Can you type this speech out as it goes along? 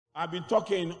I've been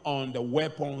talking on the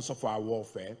weapons of our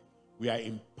warfare. We are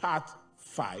in part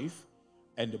 5,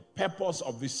 and the purpose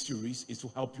of this series is to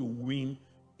help you win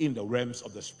in the realms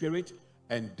of the spirit,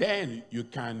 and then you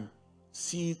can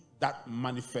see that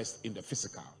manifest in the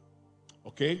physical.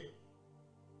 Okay?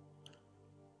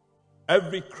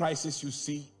 Every crisis you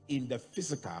see in the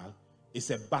physical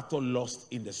is a battle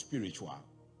lost in the spiritual.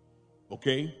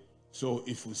 Okay? So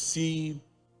if you see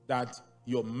that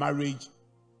your marriage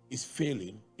is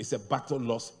failing, it's a battle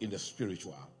lost in the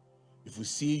spiritual. If you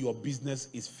see your business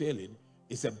is failing,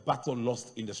 it's a battle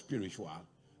lost in the spiritual.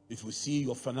 If you see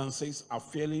your finances are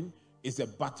failing, it's a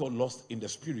battle lost in the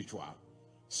spiritual.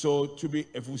 So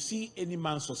if you see any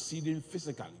man succeeding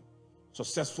physically,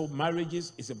 successful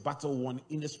marriages is a battle won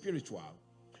in the spiritual.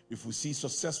 If we see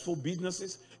successful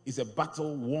businesses, it's a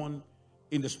battle won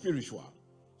in the spiritual.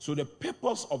 So the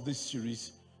purpose of this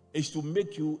series is to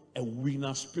make you a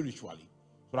winner spiritually,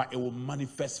 so that it will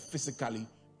manifest physically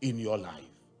in your life.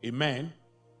 Amen.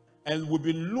 And we've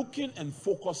been looking and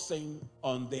focusing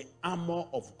on the armor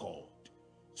of God.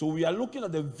 So we are looking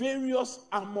at the various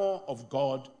armor of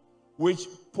God, which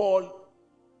Paul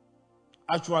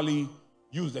actually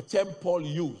used, the term Paul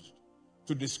used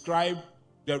to describe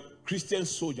the Christian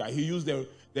soldier. He used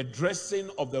the dressing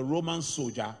of the Roman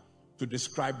soldier to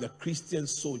describe the Christian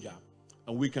soldier.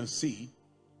 And we can see.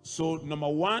 So number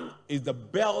 1 is the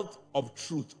belt of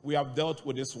truth. We have dealt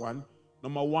with this one.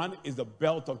 Number 1 is the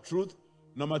belt of truth.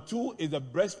 Number 2 is the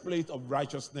breastplate of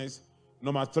righteousness.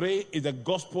 Number 3 is the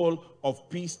gospel of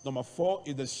peace. Number 4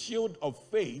 is the shield of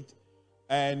faith.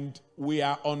 And we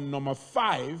are on number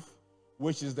 5,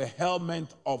 which is the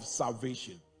helmet of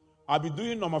salvation. I'll be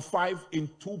doing number 5 in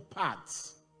 2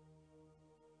 parts.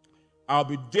 I'll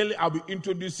be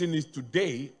introducing it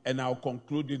today, and I'll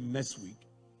conclude it next week.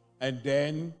 And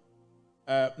then,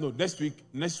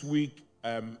 next week,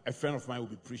 a friend of mine will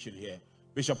be preaching here.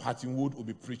 Bishop Hattingwood will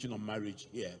be preaching on marriage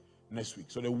here next week.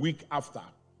 So the week after,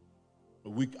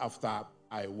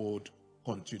 I would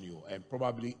continue and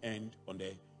probably end on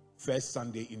the first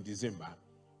Sunday in December.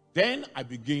 Then I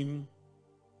begin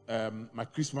my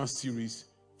Christmas series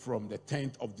from the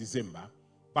 10th of December.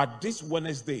 But this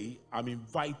Wednesday, I'm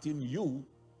inviting you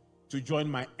to join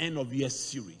my end of year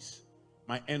series.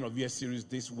 My end of year series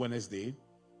this Wednesday,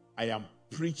 I am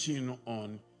preaching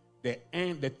on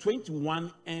the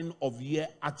 21 end of year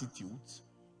attitudes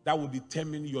that will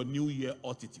determine your new year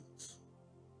attitudes.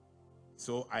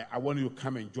 So I want you to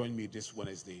come and join me this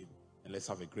Wednesday, and let's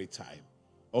have a great time.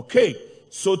 Okay,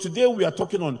 so today we are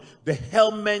talking on the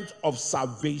helmet of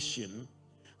salvation,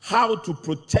 how to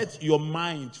protect your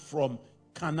mind from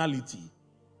carnality.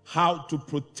 How to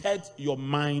protect your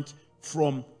mind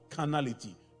from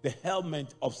carnality. The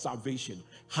helmet of salvation,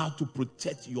 how to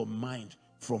protect your mind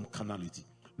from carnality.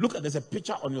 Look at, there's a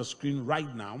picture on your screen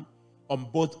right now, on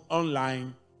both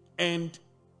online and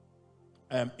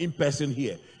in person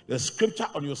here. The scripture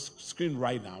on your screen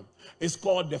right now is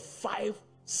called the 5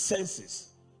 senses.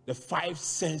 The 5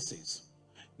 senses.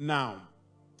 Now,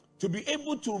 to be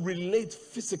able to relate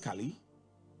physically,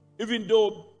 even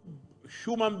though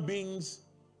human beings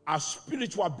are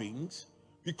spiritual beings,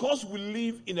 because we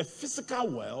live in a physical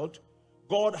world,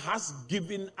 God has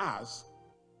given us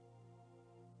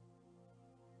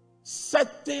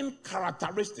certain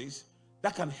characteristics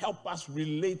that can help us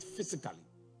relate physically.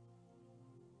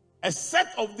 A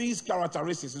set of these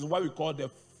characteristics is what we call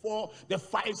the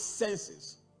 5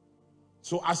 senses.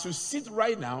 So as you sit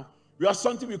right now, we have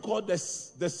something we call the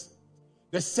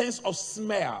sense of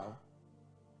smell.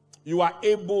 You are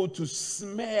able to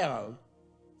smell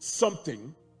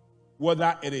something,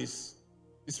 whether it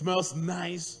smells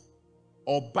nice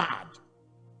or bad.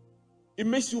 It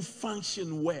makes you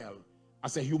function well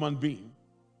as a human being.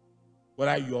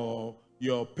 Whether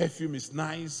your perfume is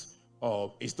nice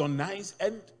or it's not nice,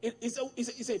 and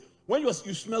when you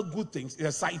smell good things, it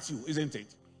excites you, isn't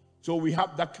it? So we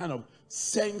have that kind of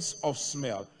sense of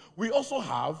smell. We also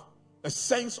have a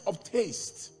sense of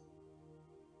taste.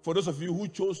 For those of you who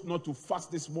chose not to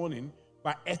fast this morning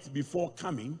but ate before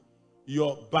coming,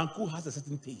 your banku has a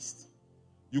certain taste.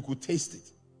 You could taste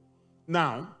it.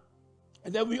 Now,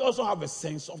 and then we also have a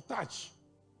sense of touch.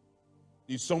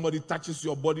 If somebody touches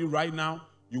your body right now,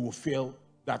 you will feel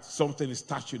that something is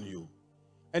touching you.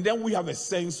 And then we have a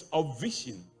sense of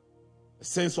vision, a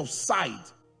sense of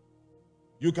sight.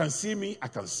 You can see me, I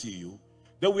can see you.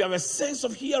 Then we have a sense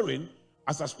of hearing.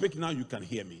 As I speak now, you can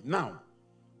hear me. Now,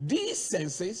 these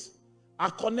senses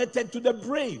are connected to the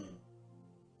brain.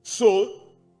 So,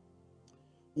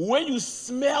 when you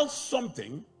smell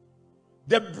something,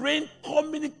 the brain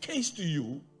communicates to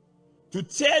you to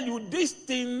tell you this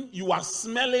thing you are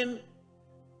smelling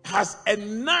has a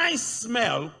nice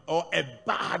smell or a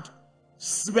bad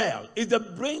smell. It's the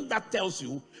brain that tells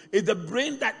you, it's the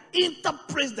brain that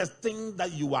interprets the thing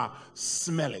that you are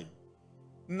smelling.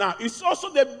 Now, it's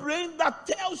also the brain that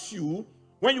tells you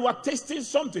when you are tasting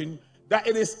something that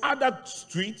it is either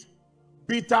sweet,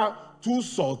 bitter, too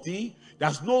salty,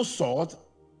 there's no salt,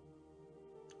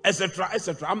 etc.,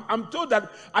 etc. I'm told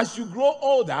that as you grow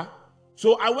older,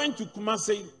 so I went to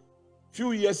Kumasi a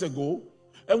few years ago,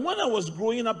 and when I was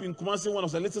growing up in Kumasi when I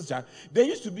was a little child, there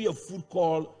used to be a food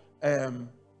called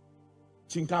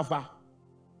chinkafa.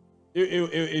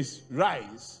 It's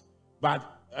rice, but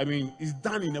I mean, it's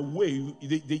done in a way,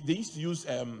 they used to use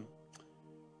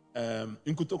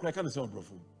inkuto, I can't say on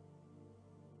brofu.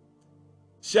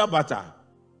 Shea butter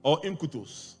or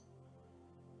inkutos.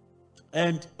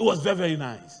 And it was very, very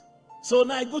nice. So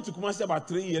now I go to Kumasi about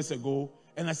 3 years ago,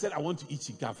 and I said, I want to eat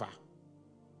chinkafa.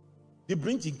 They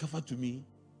bring chinkafa to me,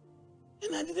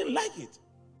 and I didn't like it.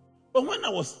 But when I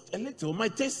was a little, my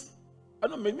taste, I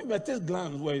don't know, maybe my taste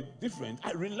glands were different.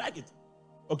 I really like it.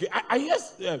 Okay, I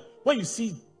guess when you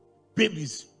see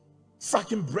babies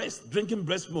sucking breast, drinking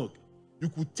breast milk, you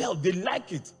could tell they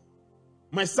like it.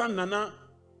 My son Nana,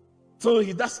 so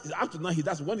he does, up to now he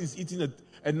does, when he's eating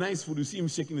a nice food, you see him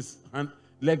shaking his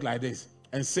leg like this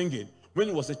and singing. When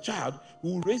he was a child,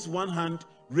 he would raise one hand,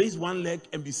 raise one leg,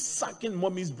 and be sucking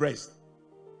mommy's breast.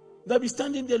 They'll be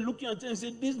standing there looking at him and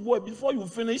say, this boy, before you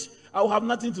finish, I'll have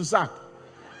nothing to suck.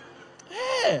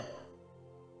 Hey!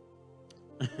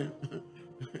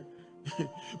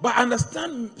 But I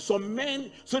understand some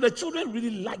men, so the children really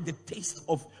like the taste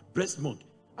of breast milk.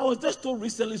 I was just told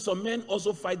recently some men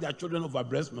also fight their children over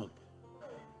breast milk.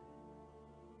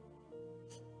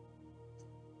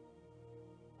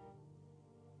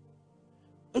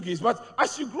 Okay, but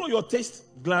as you grow, your taste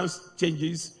glands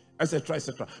changes, etc.,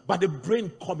 etc. But the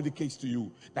brain communicates to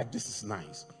you that this is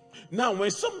nice. Now,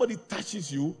 when somebody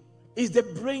touches you, it's the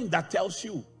brain that tells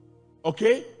you,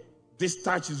 okay, this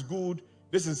touch is good.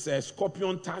 This is a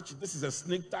scorpion touch. This is a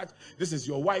snake touch. This is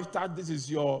your wife touch. This is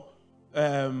your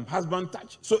husband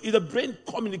touch. So the brain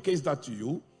communicates that to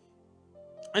you.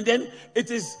 And then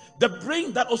it is the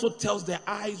brain that also tells the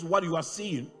eyes what you are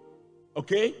seeing.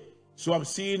 Okay? So I'm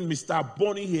seeing Mr.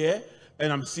 Bonnie here,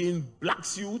 and I'm seeing black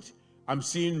suit. I'm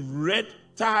seeing red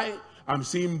tie. I'm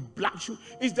seeing black shoe.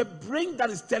 It's the brain that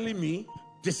is telling me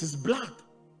this is black.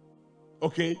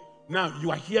 Okay? Now,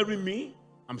 you are hearing me.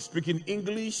 I'm speaking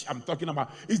English. I'm talking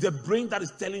about, it's the brain that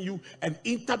is telling you and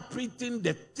interpreting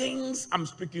the things I'm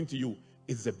speaking to you.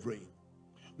 It's the brain.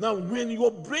 Now, when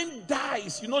your brain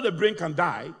dies, you know the brain can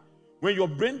die. When your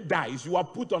brain dies, you are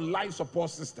put on life support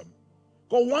system.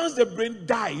 Because once the brain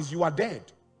dies, you are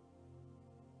dead.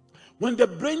 When the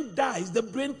brain dies, the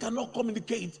brain cannot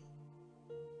communicate.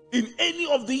 In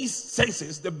any of these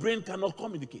senses, the brain cannot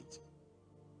communicate.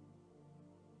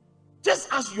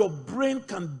 Just as your brain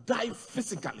can die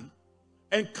physically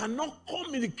and cannot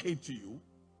communicate to you,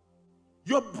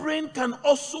 your brain can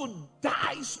also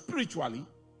die spiritually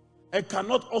and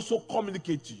cannot also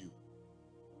communicate to you.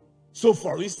 So,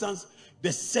 for instance,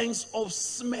 the sense of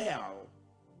smell.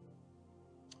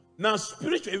 Now,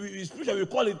 spiritually, we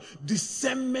call it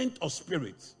discernment of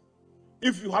spirit.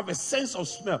 If you have a sense of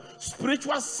smell,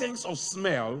 spiritual sense of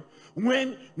smell,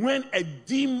 when a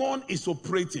demon is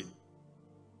operating,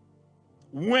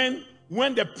 when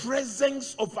the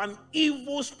presence of an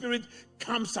evil spirit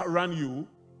comes around you,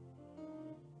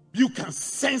 you can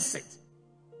sense it.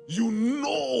 You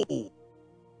know.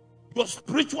 Your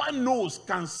spiritual nose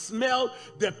can smell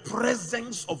the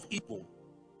presence of evil.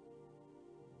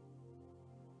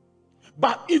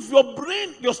 But if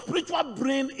your spiritual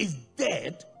brain is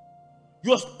dead,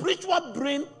 your spiritual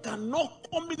brain cannot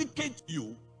communicate to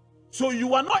you, so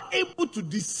you are not able to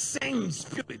discern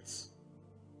spirits.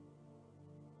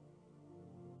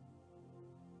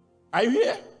 Are you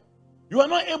here? You are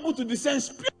not able to discern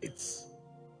spirits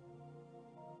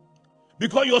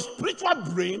because your spiritual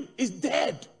brain is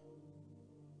dead.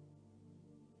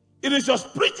 It is your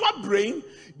spiritual brain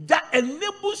that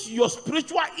enables your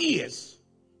spiritual ears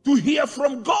to hear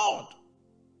from God.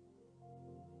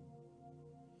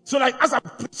 So, like as I'm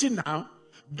preaching now,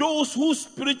 those whose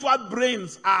spiritual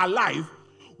brains are alive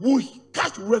will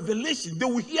catch revelation. They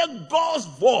will hear God's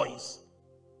voice.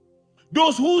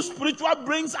 Those whose spiritual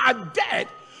brains are dead,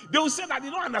 they will say that they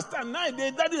don't understand. Now,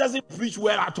 that doesn't preach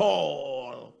well at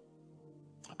all.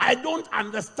 I don't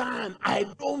understand. I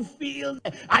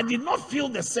did not feel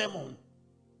the sermon.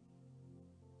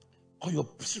 Or your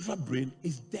spiritual brain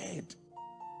is dead.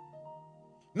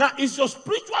 Now, it's your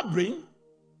spiritual brain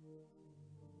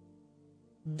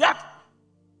that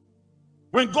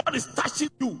when God is touching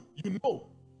you, you know.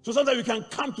 So sometimes you can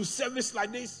come to service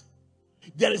like this.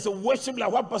 There is a worship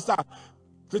like what Pastor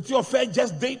Cletio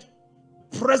just did.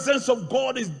 Presence of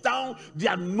God is down. The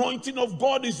anointing of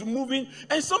God is moving.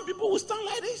 And some people will stand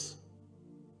like this.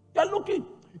 They're looking.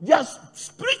 They are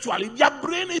spiritually, their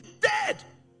brain is dead.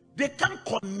 They can't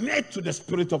connect to the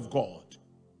Spirit of God.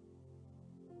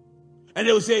 And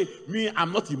they will say, me,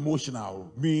 I'm not emotional.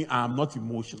 Me, I'm not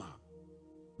emotional.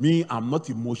 Me, I'm not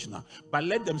emotional. But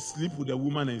let them sleep with the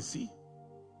woman and see.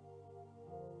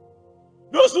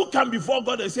 Those who come before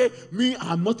God and say, me,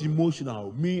 I'm not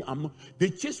emotional. Me, I'm not. They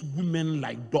chase women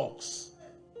like dogs.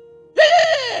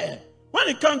 Yeah. When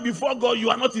it comes before God, you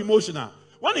are not emotional.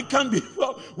 When it comes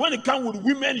with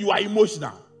women, you are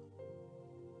emotional.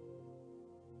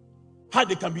 How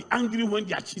they can be angry when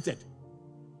they are cheated.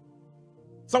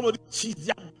 Somebody cheats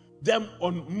them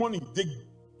on money. They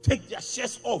take their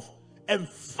shirts off and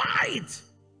fight.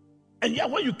 And yet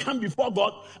when you come before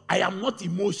God, I am not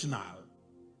emotional.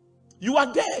 You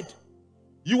are dead.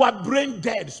 You are brain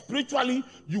dead. Spiritually,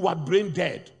 you are brain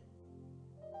dead.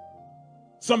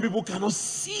 Some people cannot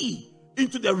see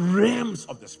into the realms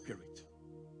of the Spirit.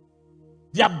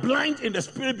 They are blind in the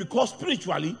Spirit because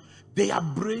spiritually, they are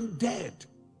brain dead.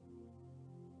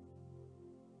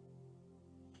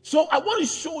 So I want to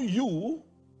show you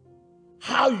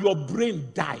how your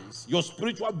brain dies. Your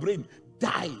spiritual brain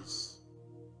dies.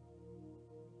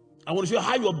 I want to show you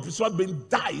how your spiritual brain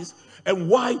dies and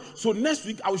why. So next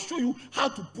week, I will show you how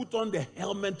to put on the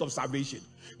helmet of salvation.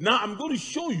 Now, I'm going to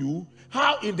show you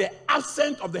how in the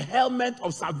absence of the helmet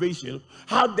of salvation,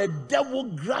 how the devil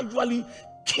gradually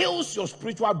kills your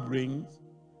spiritual brain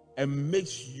and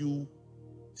makes you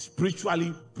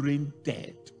spiritually brain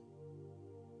dead.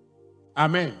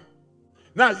 Amen.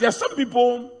 Now, there are some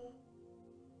people,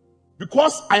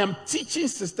 because I am teaching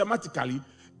systematically,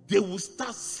 they will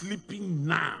start sleeping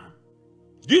now.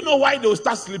 Do you know why they will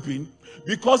start sleeping?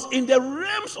 Because in the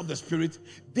realms of the Spirit,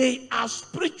 they are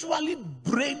spiritually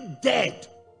brain dead.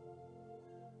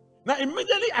 Now,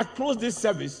 immediately I close this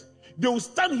service, they will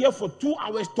stand here for 2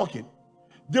 hours talking.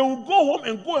 They will go home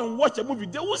and go and watch a movie.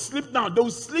 They will sleep now. They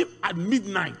will sleep at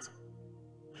midnight.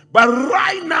 But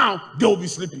right now, they will be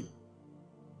sleeping.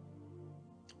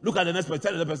 Look at the next person.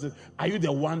 Tell the person, are you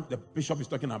the one the bishop is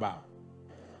talking about?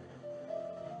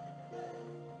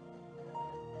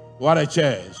 What a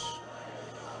church.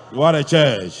 What a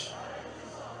church.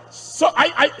 So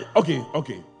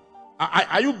okay.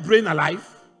 Are you brain alive?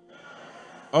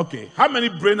 Okay. How many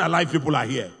brain alive people are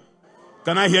here?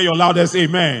 Can I hear your loudest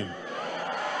amen?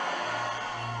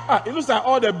 It looks like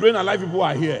all the brain alive people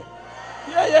are here.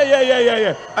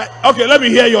 Yeah. Okay, let me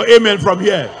hear your amen from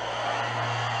here.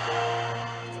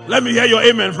 Let me hear your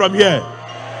amen from here.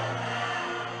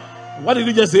 What did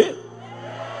you just say?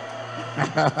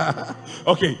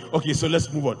 Okay, so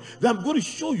let's move on. Then I'm going to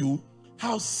show you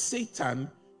how Satan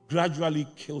gradually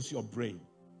kills your brain.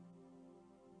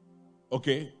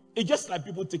 Okay? It's just like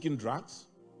people taking drugs,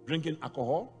 drinking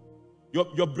alcohol.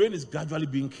 Your brain is gradually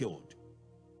being killed.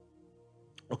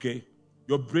 Okay?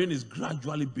 Your brain is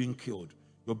gradually being killed.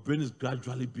 Your brain is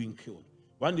gradually being killed.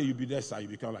 One day you'll be there, sir, you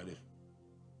become like this.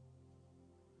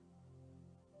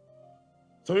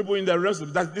 Some people in the rest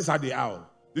of that, this is how they are.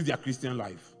 This is their Christian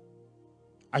life.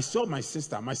 I saw my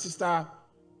sister. My sister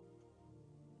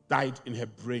died in her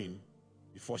brain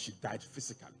before she died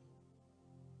physically.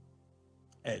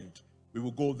 And we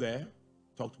will go there,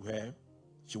 talk to her.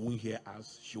 She won't hear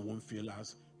us. She won't feel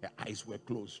us. Her eyes were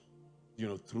closed,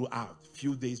 throughout.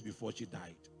 Few days before she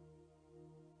died.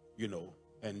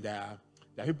 And there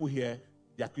are people here,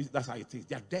 that's how it is.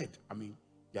 They are dead.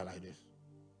 They are like this.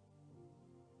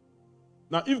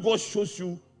 Now, if God shows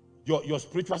you your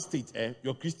spiritual state,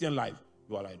 your Christian life,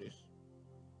 you are like this.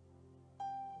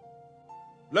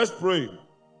 Let's pray.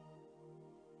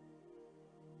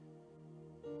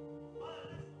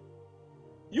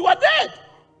 You are dead.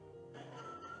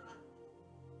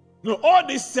 No, all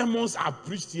these sermons are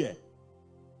preached here.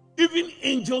 Even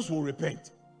angels will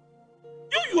repent.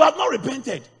 You have not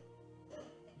repented.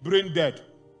 Brain dead.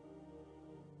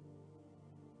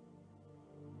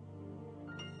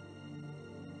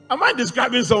 Am I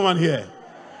describing someone here?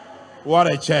 What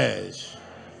a church.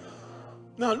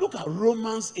 Now look at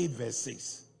Romans 8 verse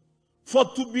 6. For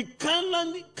to be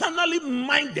carnally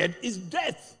minded is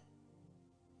death.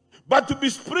 But to be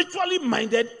spiritually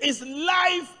minded is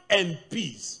life and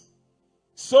peace.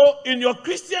 So in your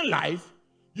Christian life,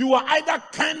 you are either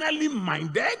carnally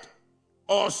minded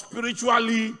or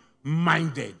spiritually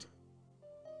minded.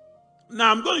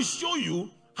 Now I'm going to show you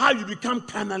how you become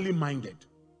carnally minded.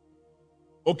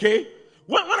 Okay?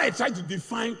 When I try to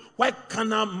define why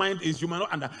carnal mind is human,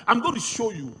 I'm going to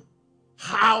show you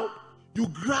how You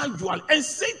gradually, and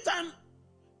Satan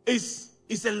is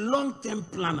a long-term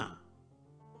planner.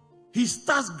 He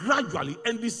starts gradually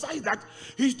and decides that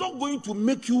he's not going to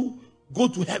make you go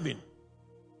to heaven.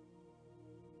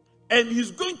 And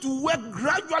he's going to work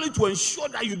gradually to ensure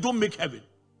that you don't make heaven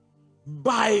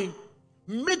by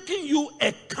making you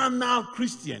a carnal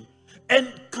Christian. And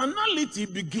carnality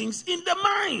begins in the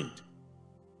mind.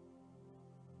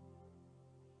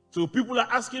 So people are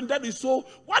asking, Daddy, so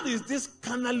what is this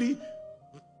carnally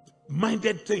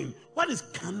minded thing? What is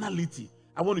carnality?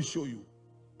 I want to show you.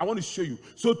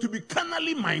 So to be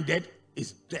carnally minded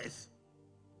is death.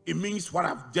 It means what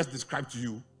I've just described to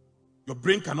you. Your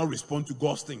brain cannot respond to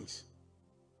God's things.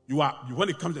 When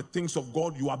it comes to things of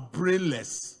God, you are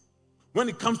brainless. When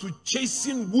it comes to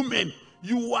chasing women,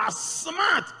 you are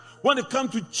smart. When it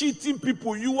comes to cheating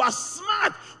people, you are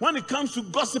smart. When it comes to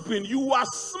gossiping, you are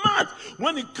smart.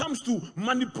 When it comes to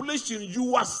manipulation,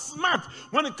 you are smart.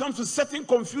 When it comes to setting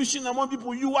confusion among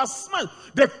people, you are smart.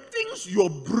 The things your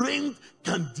brain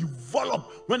can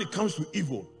develop when it comes to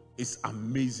evil is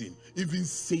amazing. Even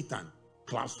Satan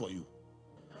claps for you.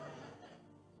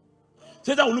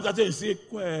 Satan will look at you and say,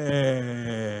 Kwee.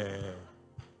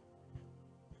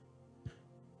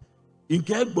 In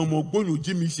Kegbomo Gonyo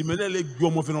Jimmy Simenele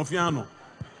Gomo Fenofiano.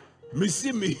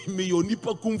 Missy me your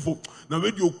nipa kumfo. Na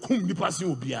radio kum nipa si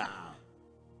obia.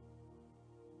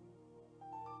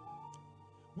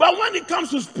 But when it comes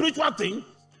to spiritual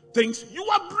things, you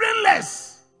are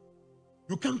brainless.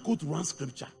 You can't go to one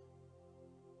scripture.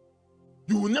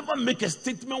 You will never make a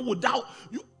statement without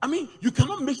you. You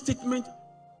cannot make statement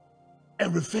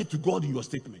and refer to God in your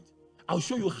statement. I'll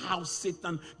show you how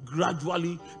Satan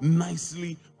gradually,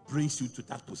 nicely brings you to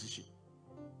that position.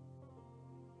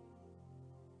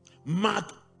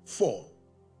 Mark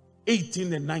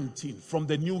 4:18 and 19 from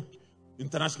the New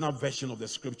International Version of the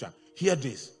scripture. Hear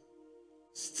this.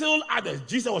 Still others.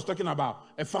 Jesus was talking about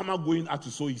a farmer going out to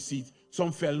sow his seed.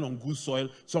 Some fell on good soil,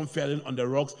 some fell on the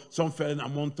rocks, some fell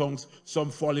among thorns,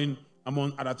 some falling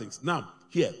among other things. Now,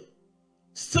 here.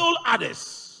 Still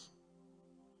others,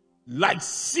 like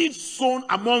seed sown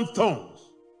among thorns,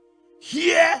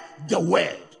 hear the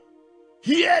word.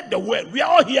 Hear the word. We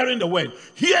are all hearing the word.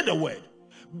 Hear the word.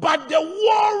 But the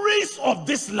worries of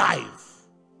this life,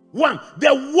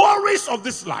 the worries of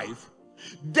this life,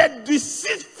 the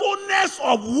deceitfulness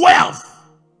of wealth,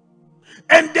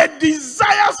 and the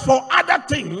desires for other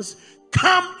things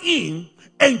come in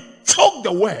and choke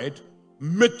the word,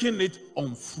 making it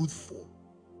unfruitful.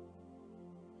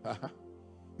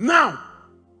 Now,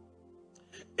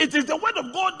 it is the word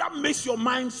of God that makes your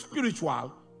mind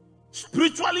spiritually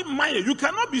minded. You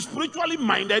cannot be spiritually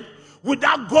minded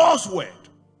without God's word.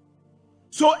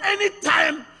 So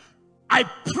anytime I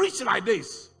preach like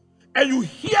this and you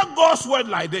hear God's word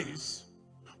like this,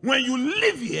 when you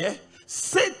live here,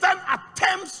 Satan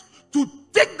attempts to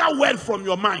take that word from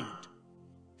your mind.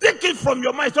 Take it from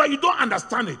your mind so you don't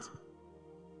understand it.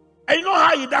 And you know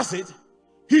how he does it?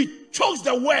 He chokes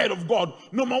the word of God,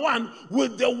 number one,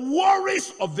 with the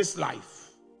worries of this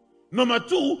life. Number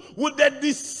two, with the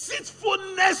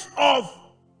deceitfulness of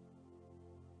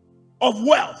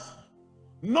wealth.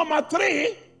 Number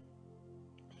three,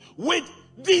 with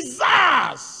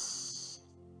desires.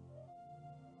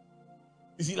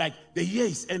 You see, like the year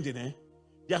is ending,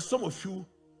 there are some of you,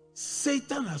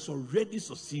 Satan has already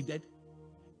succeeded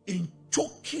in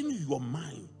choking your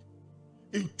mind,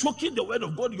 in choking the word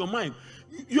of God in your mind.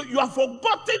 You have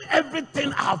forgotten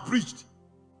everything I have preached.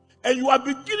 And you are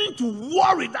beginning to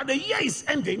worry that the year is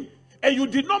ending and you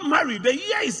did not marry. The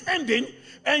year is ending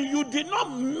and you did not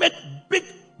make big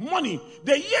money.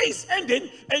 The year is ending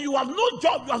and you have no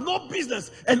job, you have no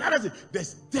business. And other things.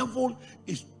 The devil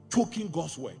is choking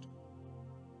God's word.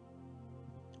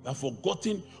 You have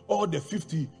forgotten all the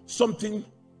 50-something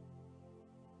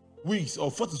weeks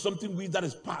or 40-something weeks that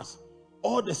is past.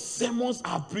 All the sermons I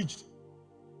have preached.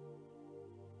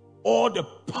 All the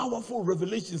powerful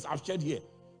revelations I've shared here.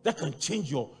 That can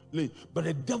change your life. But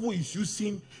the devil is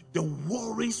using the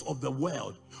worries of the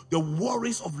world, the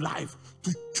worries of life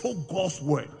to choke God's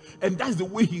word. And that's the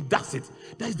way he does it.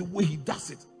 That's the way he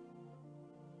does it.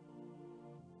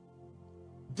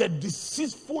 The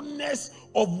deceitfulness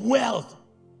of wealth.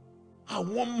 I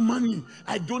want money.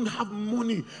 I don't have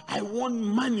money. I want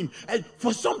money. And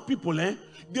for some people, the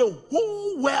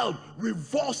whole world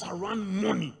revolves around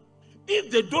money.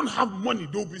 If they don't have money,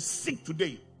 they'll be sick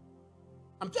today.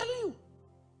 I'm telling you.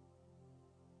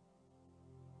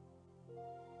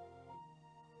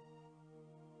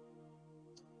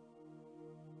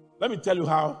 Let me tell you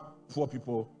how poor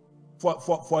people, for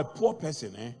a poor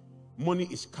person, money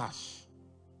is cash.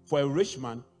 For a rich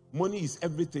man, money is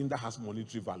everything that has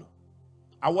monetary value.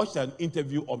 I watched an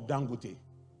interview of Dangote,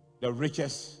 the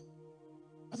richest,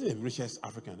 I think the richest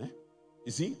African, eh?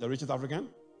 Is he the richest African?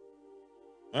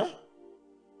 Eh?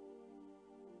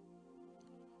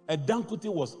 And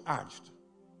Dangote was asked,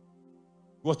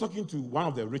 he was talking to one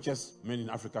of the richest men in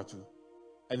Africa too,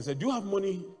 and he said, do you have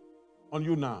money on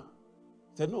you now?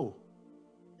 He said, no.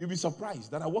 You'll be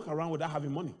surprised that I walk around without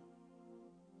having money.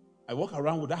 I walk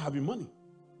around without having money.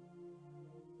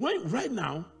 Right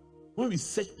now, when we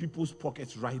search people's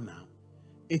pockets right now,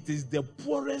 it is the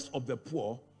poorest of the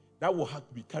poor that will have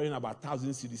to be carrying about 1,000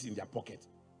 cedis in their pocket,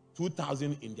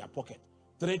 2,000 in their pocket,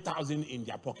 3,000 in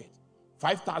their pocket,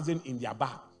 5,000 in their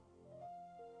bag.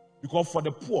 Because for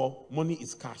the poor, money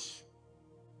is cash.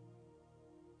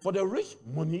 For the rich,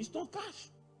 money is not cash.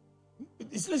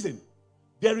 Listen,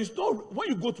 there is no, when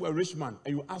you go to a rich man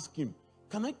and you ask him,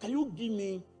 can you give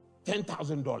me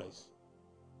 $10,000?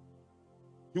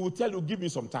 He will tell you, give me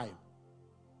some time.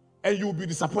 And you will be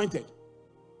disappointed.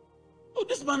 Oh,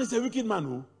 this man is a wicked man.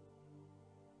 Oh.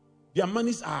 Their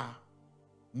monies are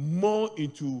more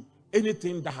into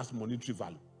anything that has monetary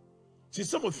value. See,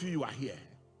 some of you are here.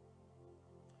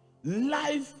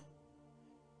 Life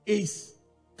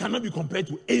cannot be compared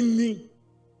to any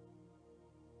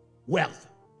wealth.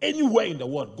 Anywhere in the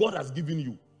world, God has given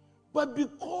you. But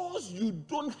because you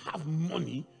don't have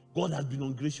money, God has been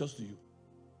ungracious to you.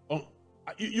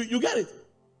 You get it?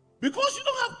 Because you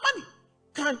don't have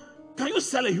money. Can you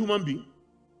sell a human being?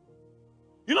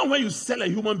 You know, when you sell a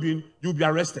human being, you'll be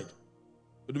arrested.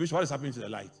 But what is happening to the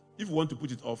light? If you want to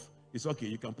put it off, it's okay,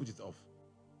 you can put it off.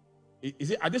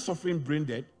 Are they suffering brain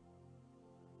dead?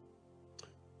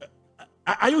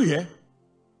 Are you here?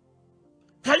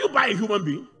 Can you buy a human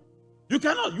being? You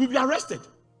cannot. You'll be arrested.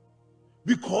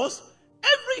 Because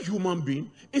every human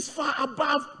being is far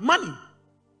above money.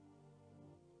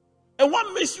 And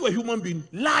what makes you a human being?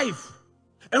 Life.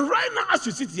 And right now, as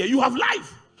you sit here, you have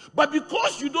life. But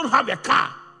because you don't have a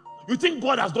car, you think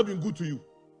God has not been good to you.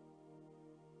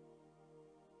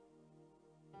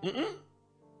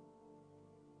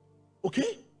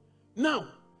 Okay? Now,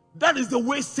 that is the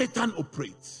way Satan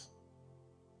operates.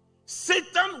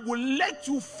 Satan will let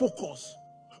you focus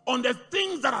on the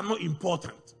things that are not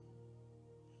important.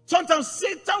 Sometimes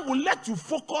Satan will let you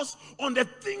focus on the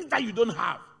things that you don't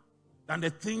have than the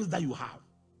things that you have.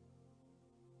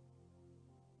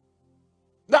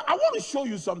 Now, I want to show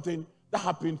you something that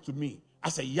happened to me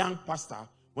as a young pastor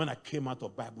when I came out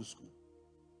of Bible school.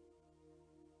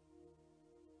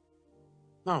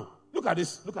 Now, look at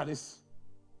this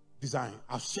design.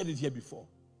 I've shared it here before.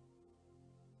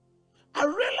 I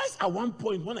realized at one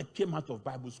point when I came out of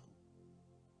Bible school,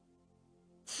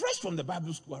 fresh from the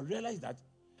Bible school, I realized that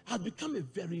I had become a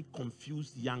very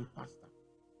confused young pastor.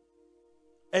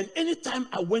 And anytime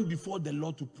I went before the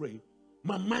Lord to pray,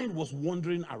 my mind was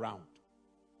wandering around.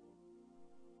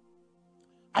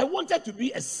 I wanted to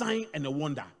be a sign and a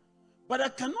wonder, but I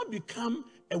cannot become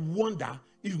a wonder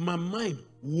if my mind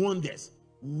wanders.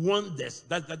 Or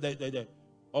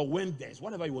wanders,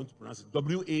 whatever you want to pronounce it,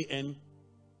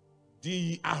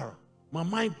 WANDER. My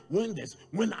mind wanders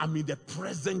when I'm in the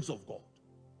presence of God.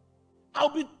 I'll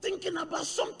be thinking about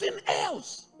something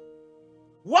else.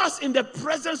 Whilst in the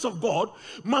presence of God,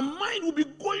 my mind will be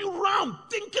going around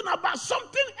thinking about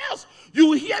something else. You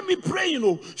will hear me praying,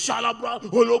 Shalabra,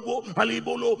 Holobo,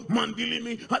 Halibolo,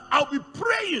 Mandilimi. I'll be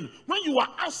praying. When you are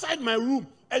outside my room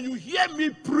and you hear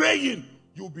me praying,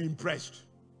 you'll be impressed.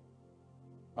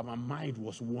 But my mind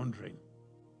was wandering.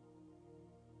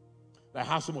 Like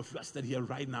how some of you are standing here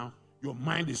right now, your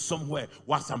mind is somewhere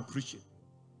whilst I'm preaching.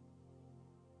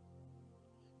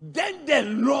 Then the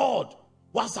Lord,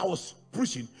 whilst I was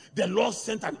preaching, the Lord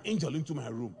sent an angel into my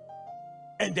room.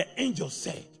 And the angel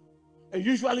said, and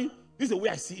usually, this is the way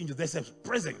I see angels. There's a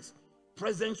presence.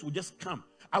 Presence will just come.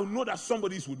 I will know that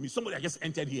somebody is with me. Somebody has just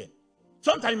entered here.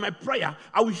 Sometimes in my prayer,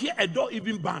 I will hear a door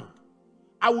even bang.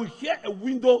 I will hear a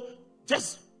window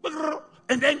just,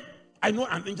 and then I know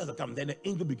an angel has come. Then the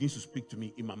angel begins to speak to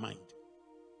me in my mind.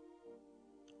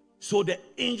 So the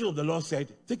angel of the Lord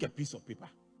said, take a piece of paper,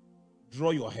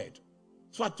 draw your head.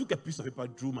 So I took a piece of paper,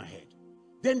 drew my head.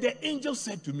 Then the angel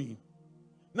said to me,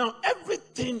 now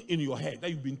everything in your head that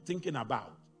you've been thinking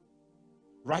about,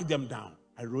 write them down.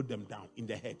 I wrote them down in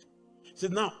the head. He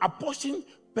said, now apportion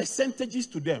percentages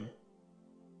to them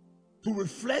to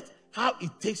reflect how it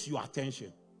takes your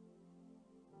attention.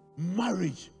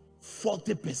 Marriage,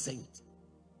 40%.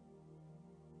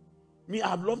 Me,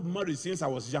 I've loved marriage since I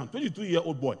was young,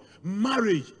 22-year-old boy.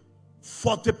 Marriage,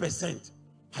 40%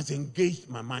 has engaged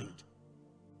my mind.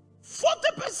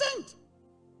 40%.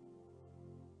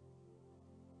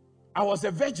 I was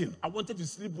a virgin. I wanted to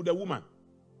sleep with a woman.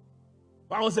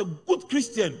 But I was a good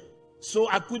Christian, so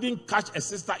I couldn't catch a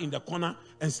sister in the corner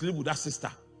and sleep with that sister.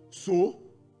 So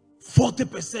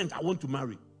 40% I want to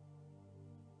marry.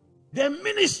 The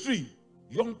ministry,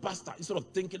 young pastor, instead of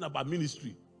thinking about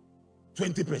ministry,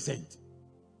 20%.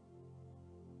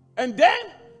 And then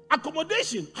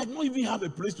accommodation, I don't even have a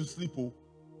place to sleep.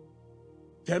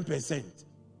 10%.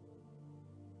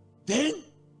 Then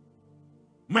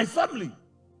my family,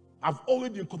 I've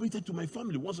always been committed to my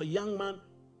family. Once a young man,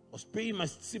 I was paying my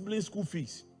siblings' school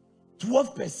fees,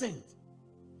 12%.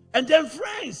 And then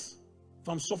friends, if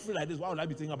I'm suffering like this, why would I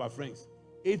be thinking about friends?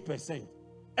 8%.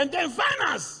 And then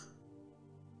finance.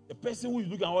 The person who is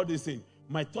looking at all this thing,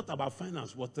 my thought about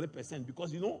finance was 3%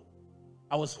 because,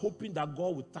 I was hoping that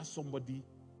God would touch somebody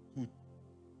to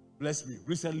bless me.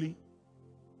 Recently,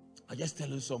 I just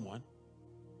telling someone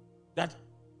that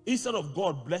instead of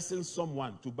God blessing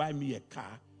someone to buy me a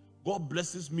car, God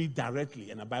blesses me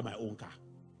directly and I buy my own car.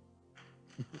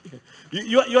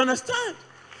 you understand?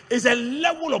 It's a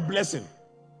level of blessing.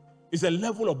 It's a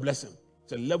level of blessing.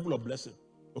 It's a level of blessing.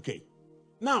 Okay.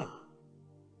 Now,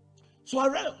 so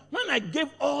when I gave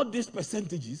all these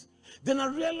percentages, then I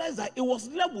realized that it was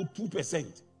level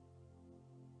 2%.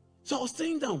 So I was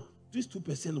saying down, this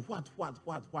 2%,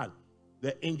 what?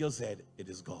 The angel said, it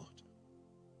is God.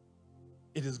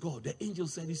 It is God. The angel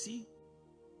said, you see,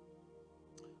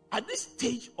 at this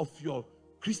stage of your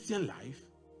Christian life,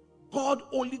 God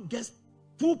only gets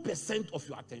 2% of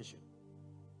your attention.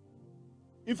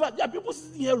 In fact, there are people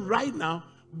sitting here right now,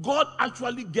 God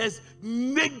actually gets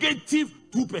negative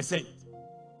 2%.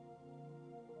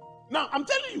 Now, I'm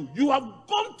telling you, you have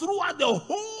gone throughout the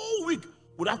whole week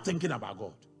without thinking about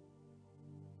God.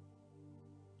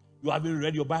 You haven't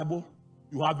read your Bible.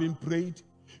 You haven't prayed.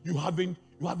 You haven't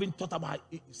thought about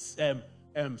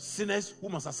sinners who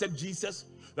must accept Jesus.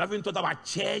 You haven't thought about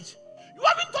church. You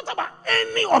haven't thought about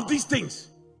any of these things.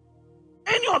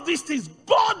 Any of these things.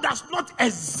 God does not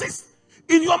exist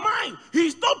in your mind. He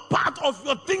is not part of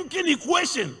your thinking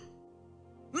equation.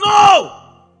 No.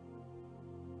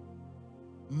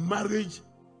 Marriage,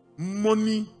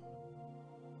 money,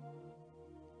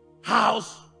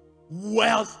 house,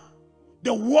 wealth,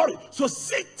 the worry. So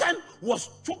Satan was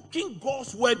choking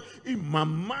God's word in my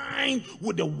mind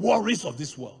with the worries of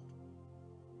this world.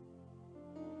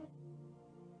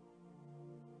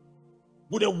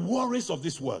 With the worries of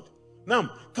this world.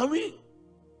 Now,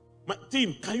 my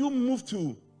team, can you move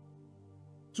to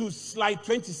slide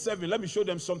 27? Let me show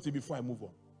them something before I move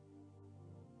on.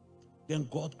 Then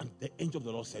God and the angel of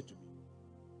the Lord said to me,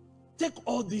 take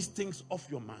all these things off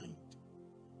your mind.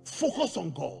 Focus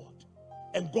on God.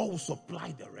 And God will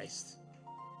supply the rest.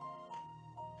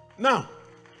 Now,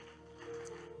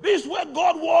 this is where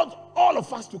God wants all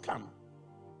of us to come.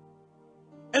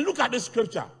 And look at this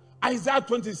scripture. Isaiah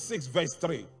 26 verse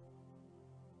 3.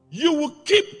 You will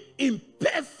keep in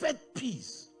perfect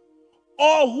peace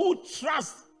all who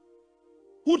trust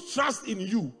in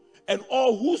you and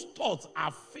all whose thoughts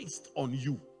are fixed on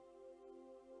you.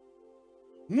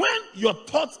 When your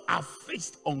thoughts are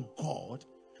fixed on God,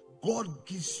 God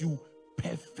gives you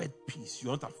perfect peace.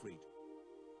 You're not afraid.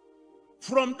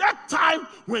 From that time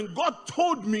when God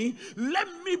told me, let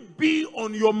me be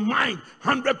on your mind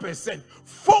 100%.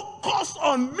 Focus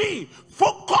on me.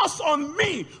 Focus on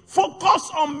me. Focus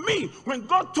on me. When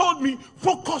God told me,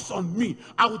 focus on me,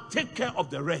 I will take care of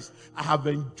the rest. I have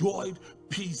enjoyed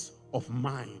peace of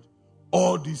mind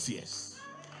all these years.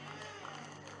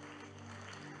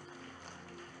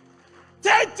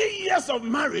 30 years of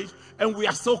marriage and we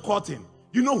are still courting.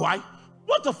 You know why?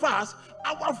 Both of us,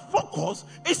 our focus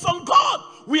is on God.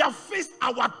 We have fixed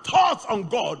our thoughts on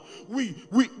God.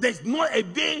 There's not a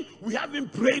day we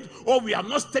haven't prayed, or we have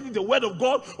not studied the word of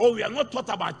God, or we have not thought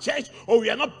about church, or we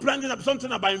are not planning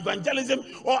something about evangelism,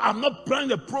 or I'm not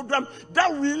planning a program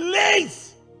that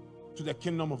relates to the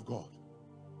kingdom of God.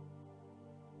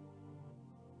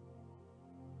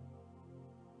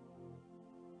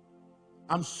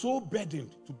 I'm so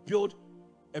burdened to build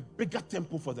a bigger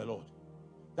temple for the Lord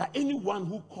that anyone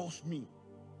who calls me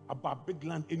about big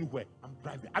land anywhere, I'm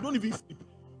driving. I don't even sleep.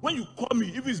 When you call me,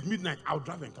 if it's midnight, I'll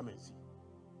drive and come and see.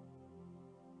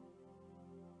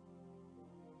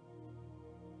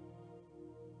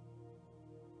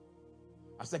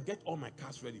 I said, get all my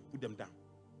cars ready, put them down.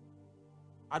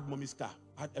 Add mommy's car,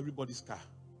 add everybody's car.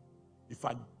 If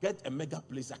I get a mega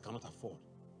place I cannot afford,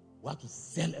 we have to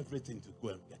sell everything to go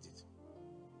and get it.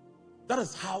 That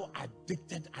is how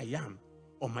addicted I am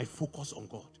on my focus on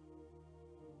God.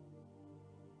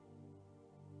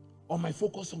 On my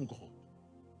focus on God.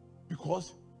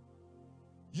 Because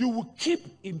you will keep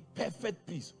in perfect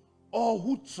peace all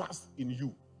who trust in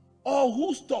you, all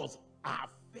whose thoughts are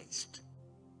fixed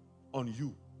on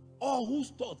you, or whose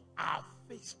thoughts are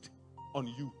fixed on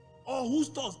you, or whose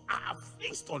thoughts are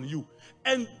fixed on you.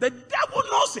 And the devil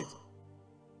knows it.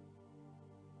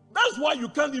 That's why you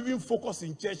can't even focus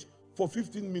in church for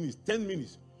 15 minutes, 10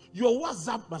 minutes. Your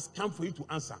WhatsApp must come for you to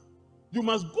answer. You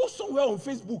must go somewhere on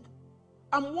Facebook.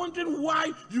 I'm wondering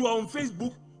why you are on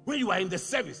Facebook when you are in the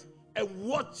service and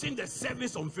watching the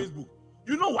service on Facebook.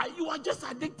 You know why? You are just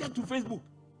addicted to Facebook.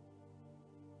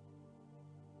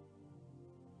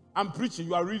 I'm preaching,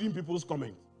 you are reading people's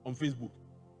comments on Facebook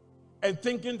and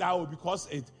thinking that, oh, because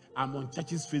I'm on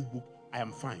church's Facebook, I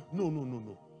am fine.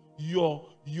 No.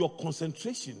 Your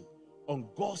concentration on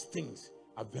God's things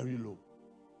are very low.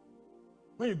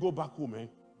 When you go back home,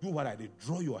 do what I did.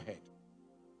 Draw your head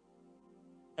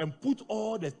and put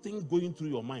all the things going through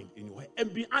your mind in your head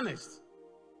and be honest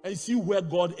and see where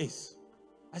God is.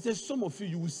 I said, some of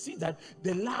you will see that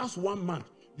the last 1 month,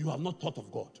 you have not thought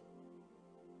of God.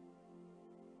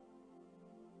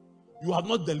 You have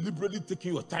not deliberately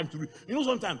taken your time to read. You know,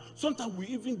 sometimes we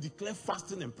even declare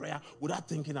fasting and prayer without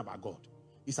thinking about God.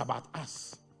 It's about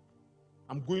us.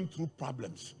 I'm going through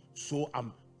problems, so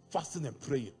I'm fasting and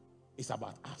praying. It's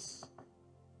about us.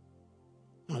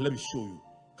 Now, let me show you.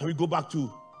 Can we go back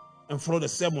to and follow the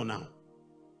sermon now?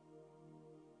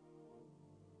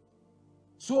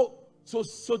 So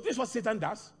this is what Satan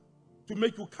does to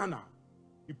make you carnal.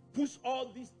 He puts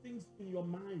all these things in your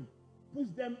mind,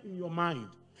 puts them in your mind,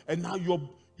 and now your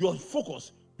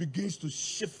focus begins to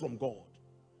shift from God.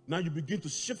 Now you begin to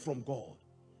shift from God.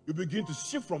 You begin to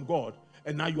shift from God,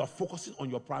 and now you are focusing on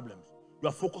your problems. You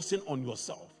are focusing on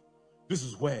yourself. This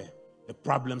is where the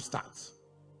problem starts.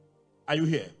 Are you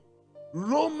here?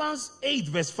 Romans 8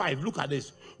 verse 5. Look at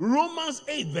this. Romans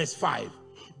 8 verse 5.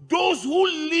 Those who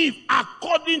live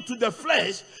according to the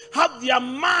flesh have their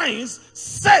minds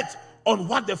set on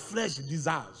what the flesh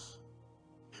desires.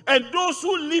 And those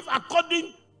who live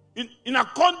according in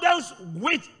accordance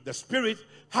with the Spirit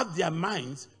have their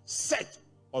minds set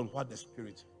on what the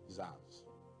Spirit desires.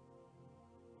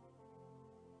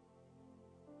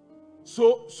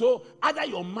 So either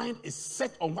your mind is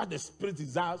set on what the Spirit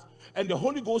desires, and the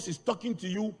Holy Ghost is talking to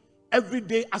you every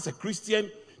day as a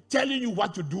Christian, telling you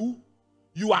what to do.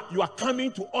 You are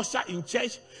coming to usher in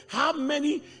church. How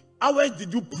many hours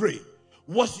did you pray?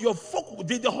 Was your focus?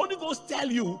 Did the Holy Ghost tell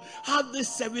you how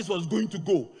this service was going to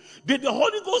go? Did the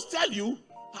Holy Ghost tell you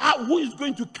who is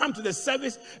going to come to the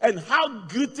service and how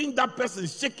greeting that person,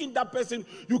 shaking that person,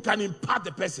 you can impart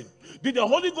the person? Did the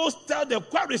Holy Ghost tell the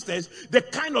choristers the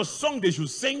kind of song they should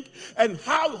sing and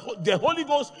how the Holy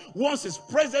Ghost wants his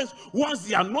presence, wants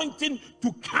the anointing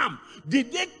to come?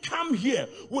 Did they come here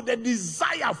with a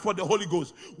desire for the Holy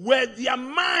Ghost? Were their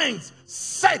minds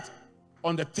set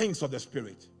on the things of the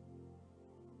Spirit?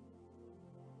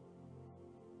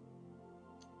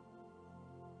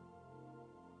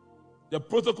 The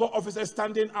protocol officers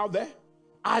standing out there,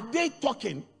 are they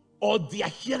talking or they are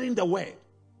hearing the word?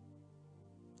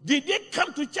 Did they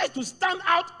come to church to stand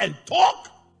out and talk?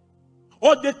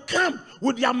 Or they come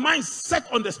with their minds set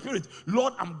on the Spirit?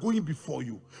 Lord, I'm going before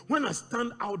you. When I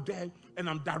stand out there and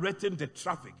I'm directing the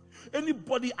traffic,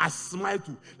 anybody I smile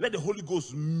to, let the Holy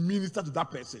Ghost minister to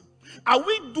that person. Are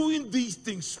we doing these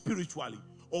things spiritually,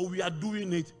 or we are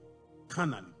doing it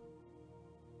carnally?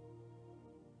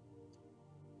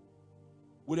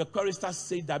 Would the chorister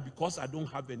say that because I don't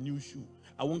have a new shoe,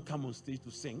 I won't come on stage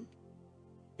to sing?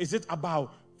 Is it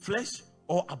about flesh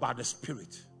or about the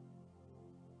Spirit?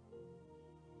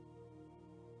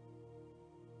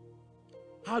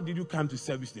 How did you come to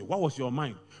service today? What was your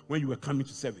mind when you were coming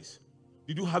to service?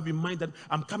 Did you have in mind that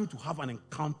I'm coming to have an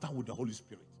encounter with the Holy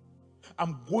Spirit?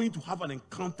 I'm going to have an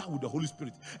encounter with the Holy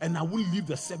Spirit and I will leave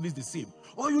the service the same.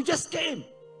 Or you just came.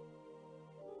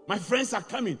 My friends are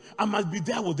coming. I must be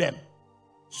there with them.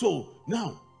 So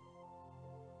now,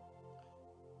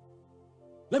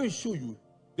 let me show you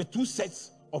the two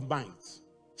sets of minds.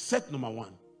 Set number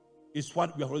one is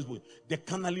what we are always doing. The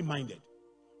carnally minded.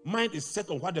 Mind is set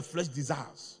on what the flesh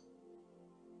desires.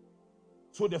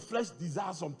 So the flesh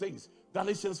desires some things.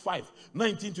 Galatians 5,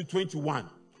 19 to 21.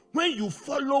 When you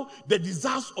follow the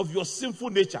desires of your sinful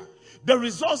nature, the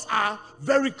results are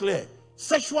very clear.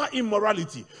 Sexual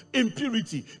immorality,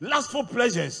 impurity, lustful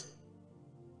pleasures,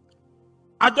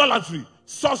 idolatry,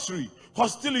 sorcery,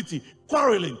 hostility,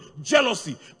 quarreling,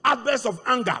 jealousy, outbursts of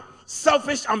anger,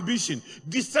 selfish ambition,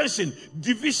 dissension,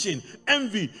 division,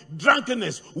 envy,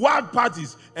 drunkenness, wild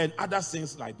parties, and other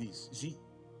things like this. You see,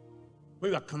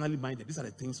 when you are carnally minded, these are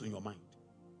the things in your mind.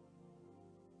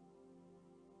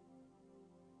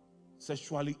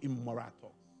 Sexually immoral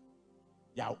thoughts,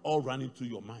 they are all running through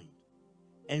your mind.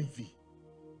 Envy,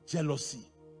 jealousy,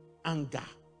 anger,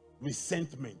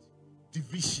 resentment,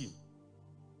 division.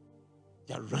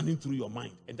 They are running through your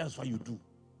mind, and that's what you do.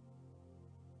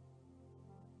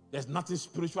 There's nothing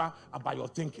spiritual about your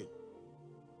thinking.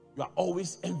 You are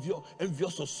always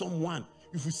envious of someone.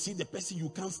 If you see the person you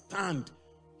can't stand,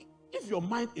 if your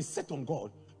mind is set on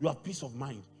God, you have peace of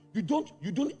mind. You don't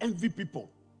envy people.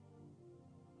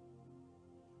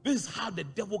 This is how the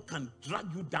devil can drag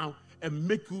you down and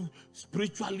make you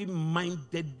spiritually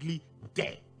mindedly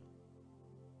dead.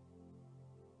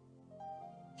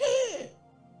 Yeah.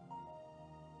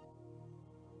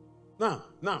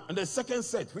 Now, and the second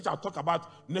set, which I'll talk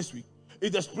about next week, is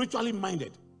the spiritually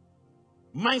minded.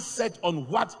 Mindset on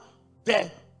what the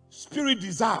Spirit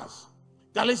desires.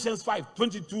 Galatians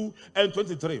 5:22 and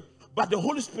 23. But the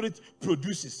Holy Spirit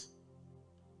produces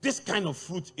this kind of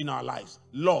fruit in our lives: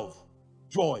 love,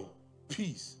 joy,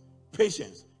 peace,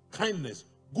 patience, kindness,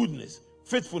 goodness,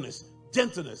 faithfulness,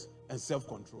 gentleness, and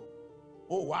self-control.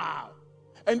 Oh, wow.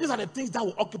 And these are the things that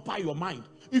will occupy your mind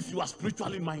if you are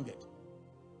spiritually minded.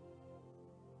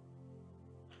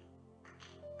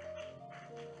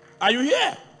 Are you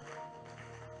here?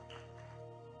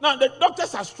 Now, the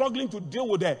doctors are struggling to deal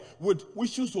with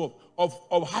issues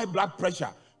of high blood pressure.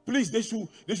 Please, they should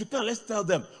tell. Let's tell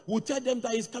them. We'll tell them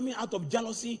that it's coming out of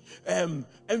jealousy,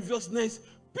 enviousness.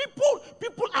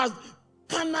 People are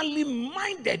carnally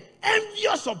minded,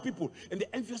 envious of people, and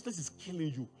the enviousness is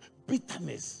killing you.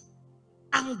 Bitterness,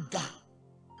 anger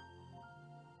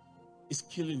is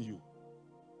killing you.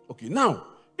 Okay, now,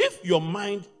 if your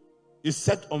mind is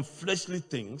set on fleshly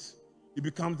things, it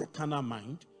becomes the carnal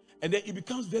mind, and then it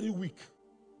becomes very weak.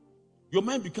 Your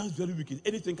mind becomes very weak, and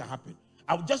anything can happen.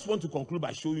 I just want to conclude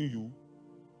by showing you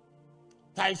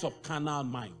types of carnal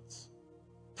minds.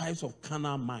 Types of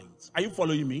carnal minds. Are you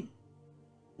following me?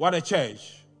 What a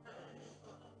church.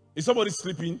 Is somebody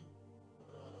sleeping?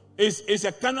 Is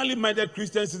a carnally minded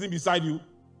Christian sitting beside you?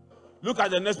 Look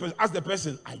at the next person. Ask the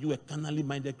person, are you a carnally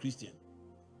minded Christian?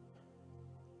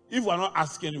 If we're not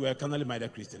asking, you're a carnally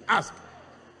minded Christian. Ask.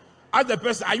 Ask the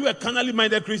person, are you a carnally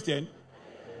minded Christian?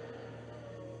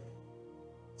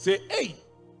 Say, hey.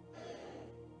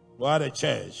 What a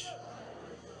church.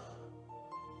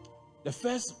 The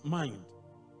first mind,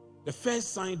 the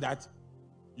first sign that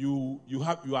you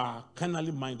are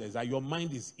carnally minded is that your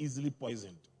mind is easily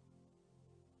poisoned.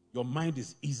 Your mind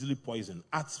is easily poisoned.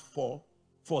 Acts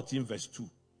 4:14 verse 2.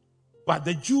 But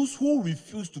the Jews who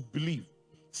refused to believe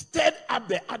stirred up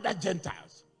the other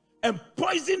Gentiles and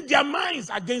poisoned their minds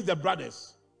against the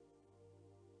brothers.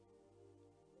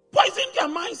 Poisoned their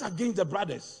minds against the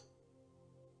brothers.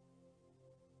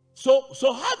 So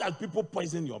how does people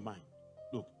poison your mind?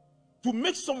 Look,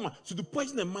 to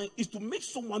poison the mind is to make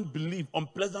someone believe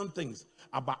unpleasant things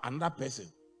about another person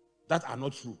that are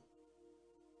not true.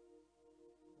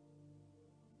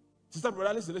 Sister,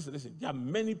 brother, listen. There are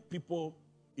many people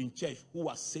in church who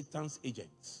are Satan's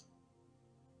agents.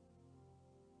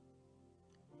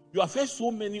 You have heard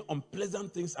so many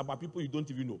unpleasant things about people you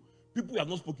don't even know. People you have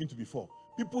not spoken to before.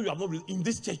 People you have not in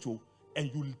this church,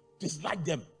 and you dislike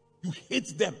them. You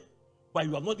hate them, but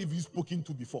you have not even spoken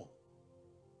to before.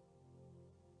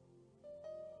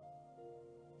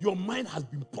 Your mind has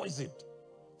been poisoned.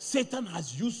 Satan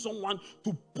has used someone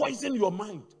to poison your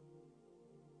mind.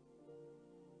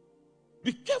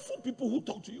 Be careful people who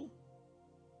talk to you.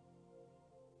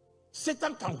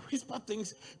 Satan can whisper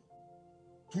things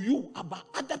to you about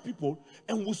other people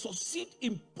and will succeed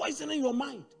in poisoning your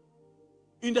mind.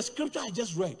 In the scripture I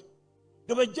just read,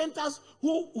 there were Gentiles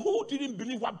who didn't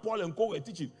believe what Paul and Co were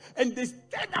teaching, and they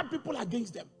stirred up people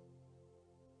against them.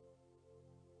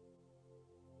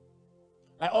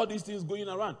 Like all these things going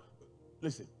around.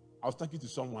 Listen, I was talking to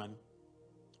someone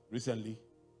recently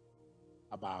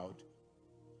about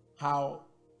how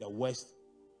the West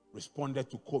responded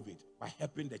to COVID by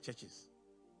helping the churches.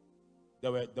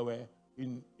 There were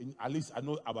in at least I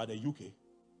know about the UK,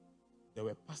 there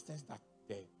were pastors that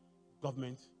the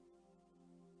government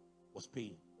was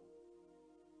paying.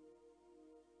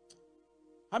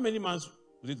 How many months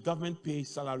did government pay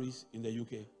salaries in the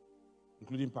UK,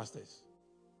 including pastors?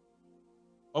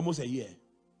 Almost a year.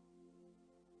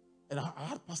 And I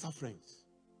had pastor friends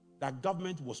that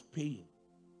government was paying.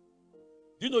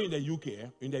 Do you know in the UK,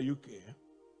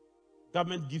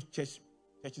 government gives churches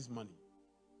money.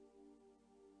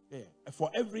 Yeah. For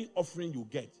every offering you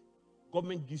get,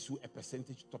 government gives you a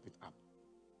percentage to top it up.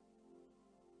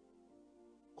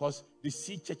 Because they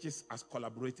see churches as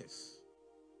collaborators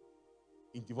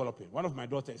in developing. One of my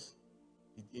daughters,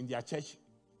 in their church,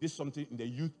 did something in the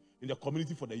youth, in the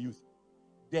community for the youth.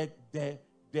 The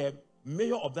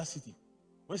mayor of that city,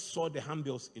 when saw the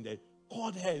handbills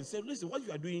called her and said, listen, what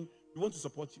you are doing, we want to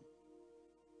support you.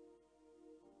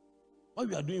 What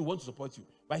we are doing, we want to support you.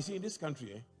 But I see in this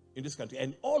country,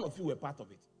 and all of you were part of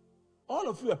it. All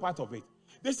of you were part of it.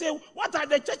 They say, what are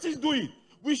the churches doing?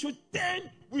 We should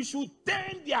turn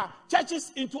their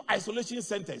churches into isolation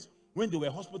centers. When there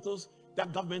were hospitals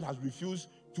that government has refused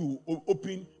to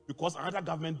open because another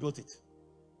government built it.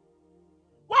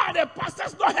 Why are the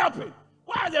pastors not helping?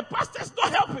 Why are the pastors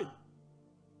not helping?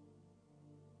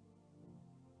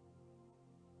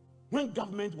 When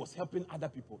government was helping other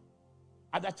people,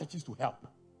 other churches to help,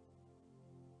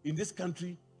 in this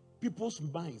country, people's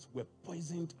minds were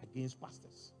poisoned against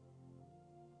pastors.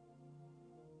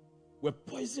 Were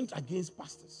poisoned against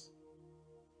pastors.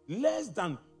 Less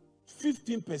than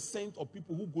 15% of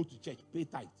people who go to church pay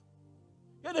tithe.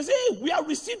 Yeah, they say, hey, we have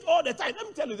received all the tithe. Let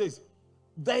me tell you this.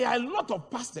 There are a lot of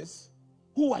pastors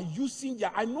who are using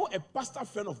I know a pastor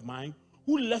friend of mine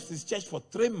who left his church for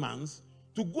 3 months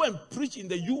to go and preach in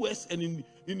the US and in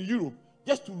Europe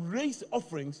just to raise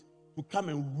offerings to come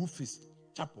and roof his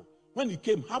chapel. When he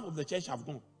came, half of the church have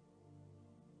gone.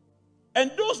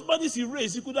 And those monies he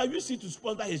raised, he could have used it to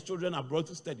sponsor his children abroad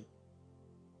to study.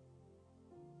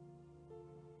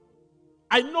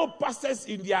 I know pastors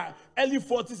in their early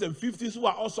 40s and 50s who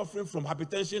are all suffering from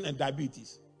hypertension and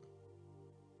diabetes.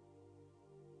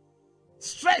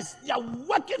 Stress. They are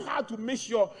working hard to make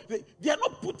sure they are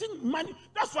not putting money.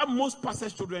 That's why most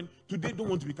pastors' children today don't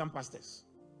want to become pastors.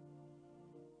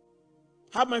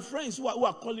 I have my friends who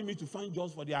are calling me to find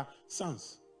jobs for their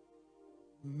sons.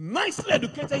 Nicely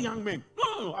educated young men.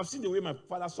 No. I've seen the way my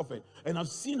father suffered. And I've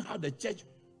seen how the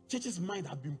church's mind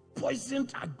have been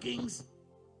poisoned against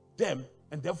them.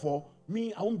 And therefore,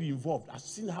 I won't be involved. I've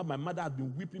seen how my mother has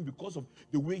been weeping because of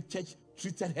the way church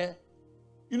treated her.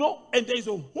 And there is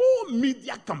a whole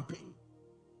media campaign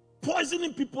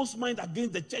poisoning people's mind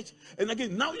against the church. And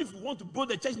again, now if we want to build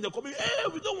the church in the community, hey,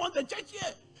 we don't want the church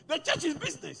here. The church is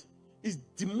business. It's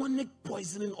demonic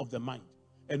poisoning of the mind.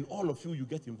 And all of you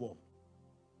get involved.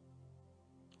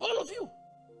 All of you.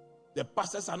 The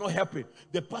pastors are not helping.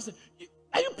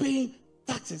 Are you paying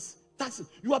taxes?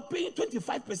 You are paying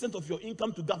 25% of your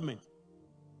income to government.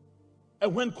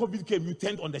 And when COVID came, you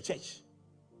turned on the church.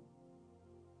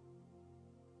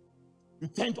 You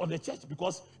turned on the church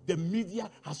because the media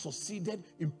has succeeded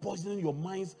in poisoning your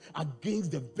minds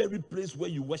against the very place where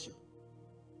you worship.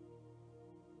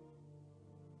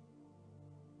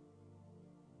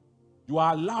 You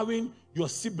are allowing your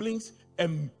siblings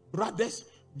and brothers,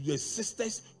 your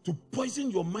sisters to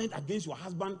poison your mind against your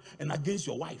husband and against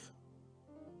your wife.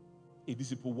 Hey, these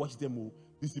people watch them. Oh.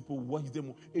 These people watch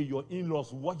them. Oh. Hey, your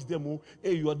in-laws watch them. Oh.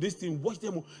 Hey, your this thing watch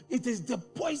them. Oh. It is the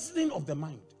poisoning of the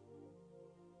mind.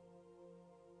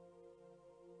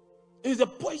 It is the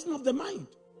poison of the mind.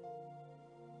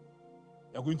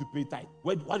 They are going to pay tithe.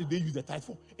 What did they use the tithe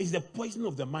for? It's the poison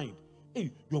of the mind.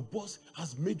 Hey, your boss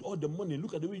has made all the money.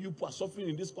 Look at the way you are suffering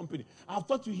in this company. I've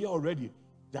taught you here already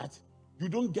that you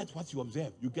don't get what you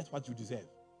observe. You get what you deserve.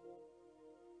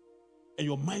 And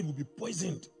your mind will be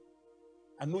poisoned.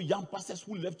 I know young pastors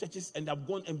who left churches and have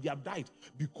gone and they have died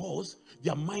because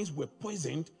their minds were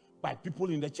poisoned by people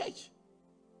in the church.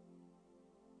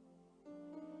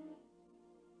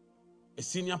 A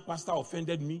senior pastor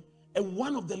offended me, and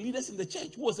one of the leaders in the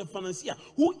church, who was a financier,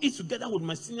 who eats together with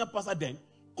my senior pastor then,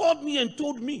 called me and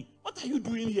told me, what are you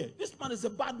doing here? This man is a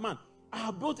bad man. I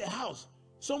have built a house.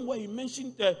 Somewhere he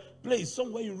mentioned a place,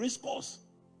 somewhere in Race Course,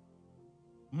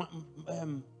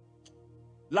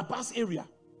 La Paz area.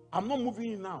 I'm not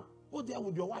moving in now. Go there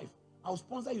with your wife. I'll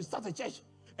sponsor you, start a church.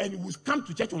 And he would come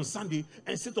to church on Sunday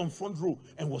and sit on front row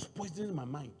and was poisoning my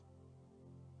mind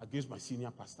against my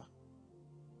senior pastor.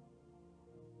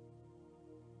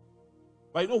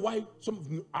 But you know why some of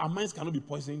our minds cannot be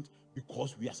poisoned?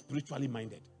 Because we are spiritually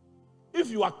minded. If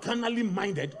you are carnally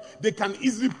minded, they can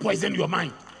easily poison your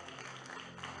mind.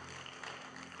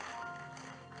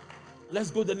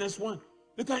 Let's go to the next one.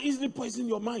 They can easily poison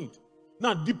your mind.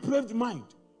 Now, depraved mind.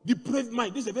 Depraved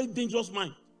mind. This is a very dangerous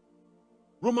mind.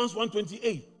 Romans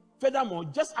 1:28. Furthermore,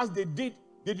 just as they did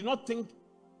not think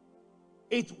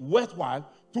it worthwhile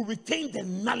to retain the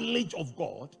knowledge of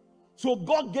God, so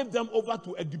God gave them over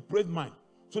to a depraved mind,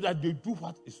 so that they do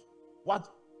what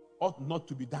ought not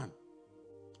to be done.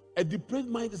 A depraved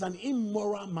mind is an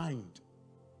immoral mind.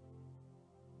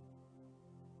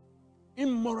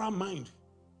 Immoral mind.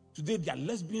 Today there are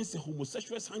lesbians and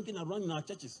homosexuals hanging around in our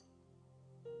churches.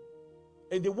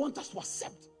 And they want us to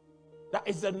accept that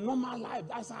it's a normal life.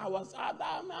 That's how I was.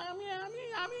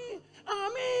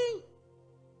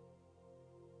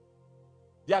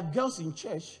 There are girls in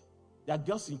church.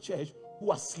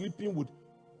 Who are sleeping with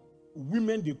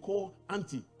women they call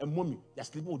auntie and mommy. They are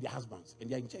sleeping with their husbands and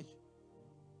they are in church.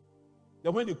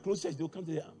 Then when they close church, they'll come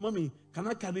to the mommy, can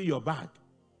I carry your bag?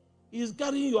 He's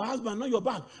carrying your husband, not your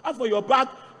bag. As for your bag,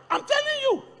 I'm telling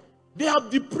you, they have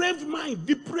depraved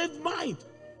mind.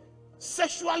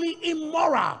 Sexually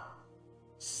immoral.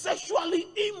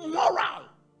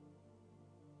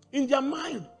 In their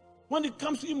mind, when it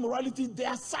comes to immorality, they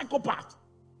are psychopaths.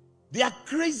 They are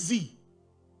crazy.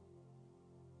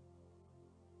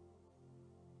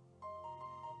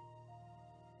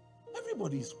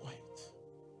 Everybody is quiet.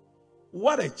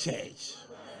 What a church.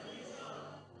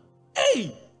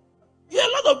 Hey, yeah, a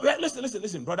lot of,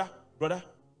 listen, brother.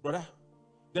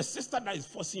 The sister that is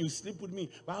forcing you to sleep with me,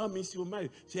 by all means you marry.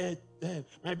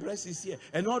 My breast is here,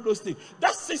 and all those things.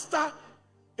 That sister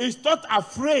is not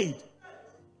afraid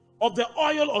of the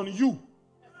oil on you.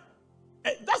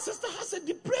 That sister has a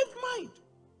depraved mind.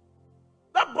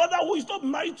 That brother who is not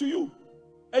married to you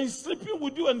and is sleeping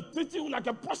with you and treating you like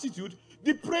a prostitute,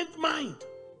 depraved mind.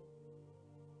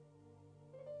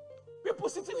 People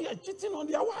sitting here cheating on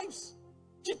their wives,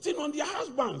 cheating on their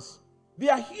husbands. They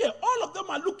are here. All of them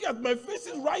are looking at my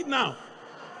faces right now.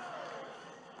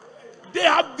 They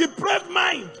have depraved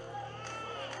mind.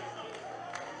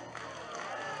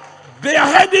 They are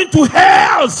heading to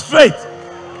hell straight.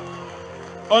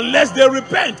 Unless they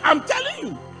repent. I'm telling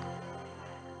you.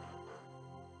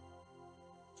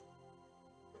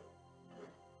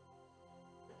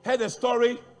 Heard a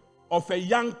story of a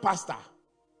young pastor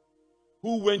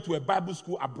who went to a Bible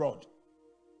school abroad.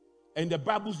 And in the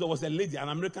Bible, there was a lady, an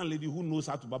American lady who knows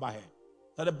how to barber hair.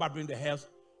 Started barbering the hairs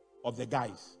of the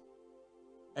guys.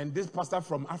 And this pastor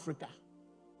from Africa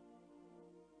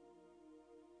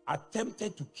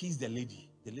attempted to kiss the lady.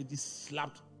 The lady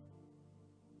slapped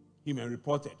him and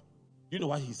reported. You know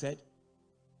what he said?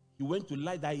 He went to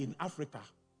lie down in Africa.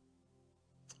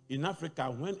 In Africa,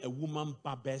 when a woman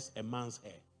barbers a man's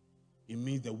hair, it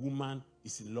means the woman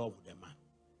is in love with the man.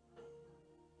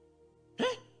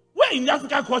 Where in the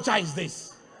African culture is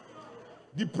this?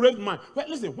 Depraved mind. Well,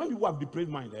 listen, when people have depraved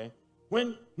mind,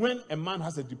 when a man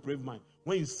has a depraved mind,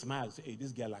 when you smile, say, hey,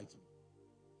 this girl likes me.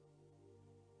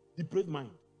 Depraved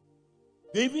mind.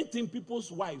 They even think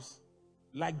people's wives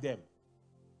like them.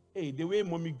 Hey, the way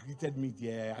mommy greeted me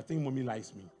there, I think mommy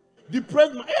likes me.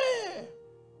 Depraved mind. Hey!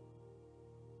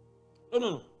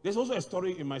 No. There's also a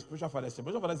story in my spiritual father.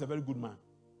 Spiritual father is a very good man.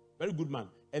 Very good man.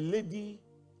 A lady,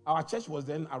 our church was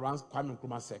then around Kwame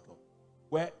Nkrumah Circle,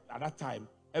 where at that time,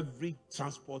 every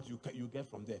transport you get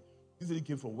from there, this lady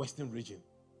came from Western region.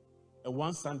 And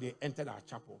one Sunday entered our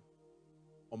chapel,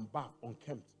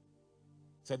 unkempt.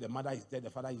 Said the mother is dead, the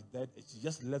father is dead. And she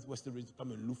just left Western region to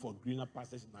come and look for greener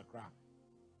pastures in Accra.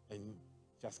 And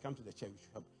she has come to the church.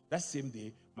 That same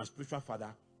day, my spiritual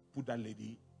father put that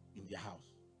lady in their house.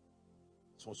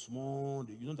 So small,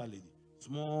 you know that lady?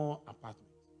 Small apartment.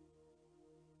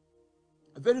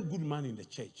 A very good man in the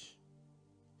church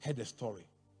heard the story.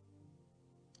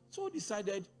 So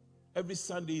decided every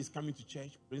Sunday he's coming to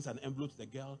church, brings an envelope to the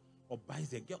girl, or buys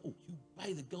the girl. Oh, you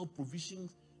buy the girl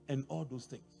provisions and all those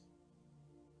things.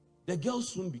 The girl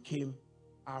soon became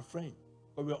our friend,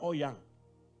 but we were all young.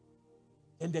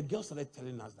 And the girl started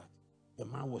telling us that the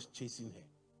man was chasing her.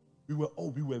 We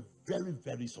were very,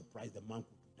 very surprised the man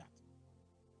could do that.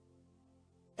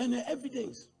 And the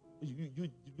evidence, you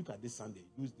look at this Sunday,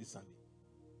 use this Sunday.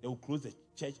 They will close the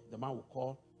church, the man will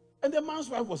call, and the man's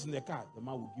wife was in the car. The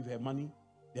man will give her money.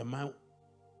 The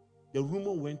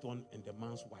rumor went on, and the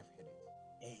man's wife heard it.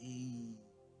 Hey, you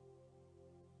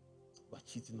are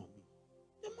cheating on me.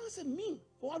 The man said, me?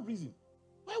 For what reason?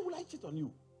 Why would I cheat on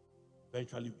you?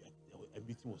 Eventually, a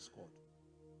meeting was called.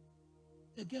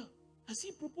 The girl, has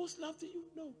he proposed love to you?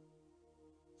 No.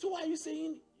 So why are you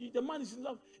saying the man is in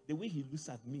love? The way he looks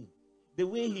at me, the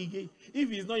way if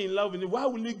he's not in love with me, why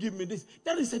will he give me this?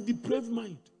 That is a depraved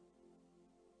mind.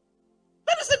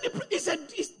 That is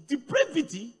it's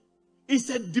depravity. It's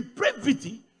a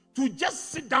depravity to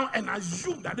just sit down and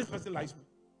assume that this person likes me.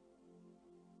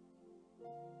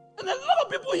 And a lot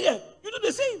of people here, you do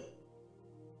the same.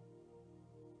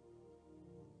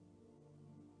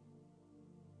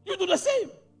 You do the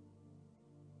same.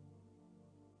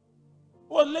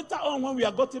 Well, later on, when we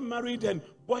are getting married and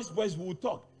boys will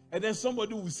talk, and then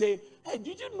somebody will say, hey,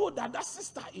 did you know that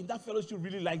sister in that fellowship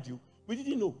really liked you? We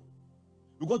didn't know.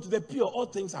 We go to the pure, all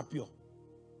things are pure.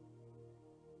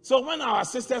 So when our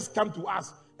sisters come to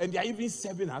us and they are even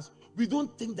serving us, we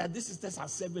don't think that these sisters are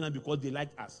serving us because they like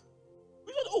us.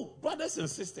 We don't, brothers and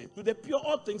sisters, to the pure,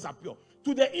 all things are pure.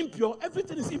 To the impure,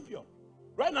 everything is impure.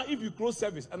 Right now, if you close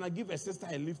service and I give a sister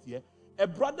a lift here, a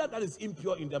brother that is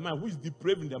impure in the mind, who is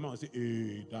depraved in the mind, will say,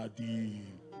 hey, daddy,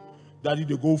 Daddy,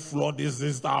 they go flood this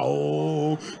sister.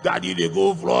 Oh, Daddy, they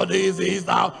go flood this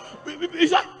sister.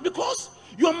 Because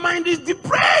your mind is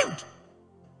depraved.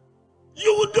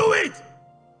 You will do it.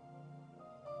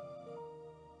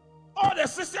 All the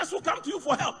sisters who come to you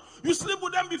for help, you sleep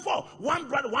with them before.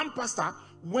 One pastor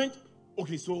went.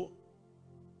 Okay, so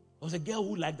there was a girl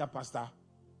who liked that pastor,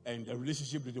 and the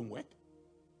relationship didn't work.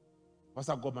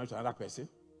 Pastor got married to another person.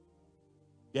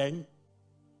 Then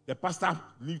the pastor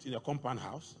lived in a compound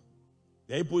house.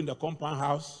 The people in the compound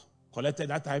house collected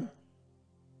that time.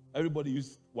 Everybody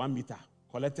used 1 meter,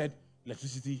 collected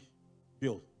electricity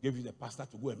bill, gave it the pastor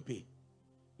to go and pay.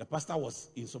 The pastor was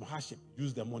in some hardship,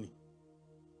 used the money.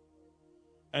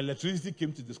 Electricity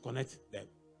came to disconnect them.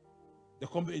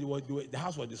 The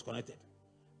house was disconnected.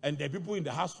 And the people in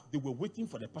the house, they were waiting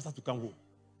for the pastor to come home.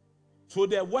 So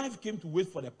their wife came to wait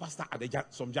for the pastor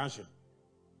at some junction.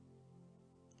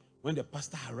 When the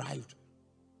pastor arrived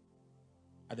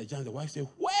at the junction, the wife said,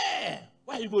 "Where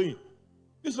are you going?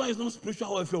 This one is not spiritual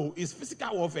warfare, it's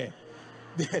physical warfare.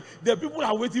 The people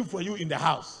are waiting for you in the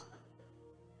house."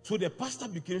 So the pastor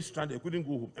became stranded, couldn't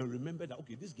go home, and remembered that,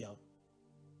 okay, this girl,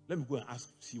 let me go and ask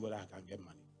to see whether I can get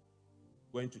money.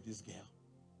 Went to this girl.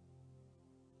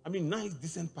 I mean, nice,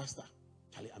 decent pastor.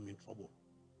 Charlie, I'm in trouble.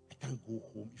 I can't go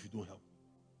home if you don't help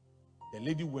me. The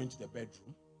lady went to the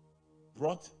bedroom,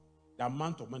 brought the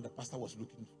amount of money the pastor was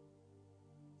looking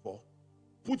for,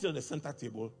 put it on the center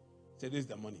table, said, "This is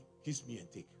the money. Kiss me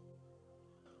and take."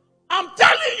 I'm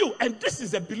telling you, and this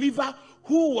is a believer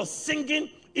who was singing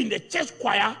in the church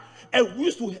choir and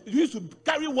used to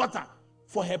carry water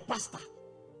for her pastor.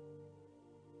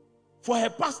 For her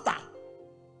pastor.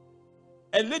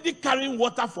 A lady carrying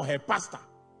water for her pastor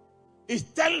is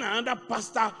telling another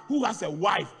pastor who has a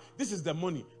wife, "This is the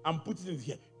money. I'm putting it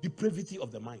here." Depravity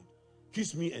of the mind.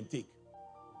 Kiss me and take.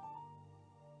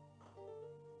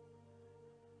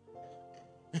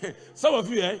 Some of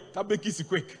you, can be kissy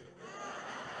quick.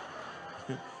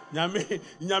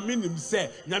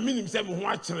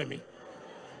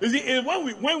 You see, when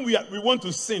we want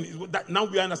to sin, that now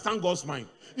we understand God's mind.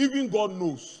 Even God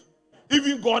knows.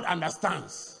 Even God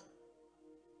understands.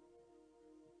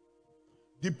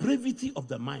 Depravity of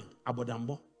the mind.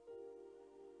 Abodambo.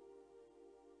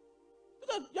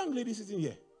 Look at young ladies sitting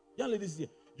here. Young ladies here.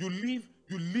 You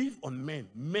live on men.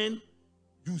 Men,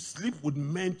 you sleep with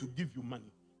men to give you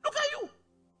money. Look at you.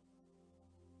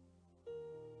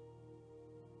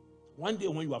 One day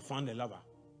when you have found a lover,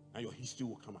 and your history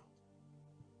will come out.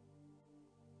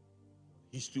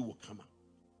 History will come out.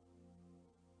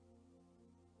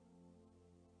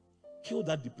 Kill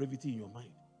that depravity in your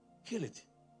mind. Kill it.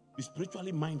 Be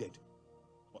spiritually minded,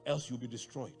 or else you'll be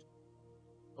destroyed.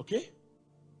 Okay?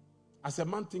 As a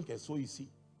man thinketh, so you see.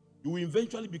 You will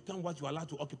eventually become what you allow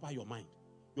to occupy your mind.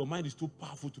 Your mind is too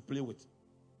powerful to play with.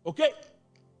 Okay?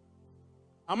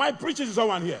 Am I preaching to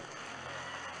someone here?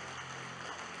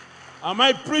 Am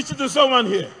I preaching to someone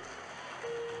here?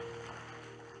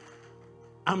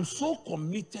 I'm so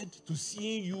committed to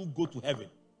seeing you go to heaven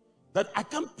that I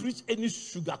can't preach any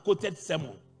sugar-coated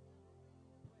sermon.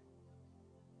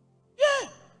 Yeah.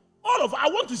 I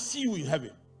want to see you in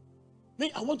heaven.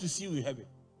 I want to see you in heaven.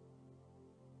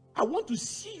 I want to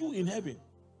see you in heaven.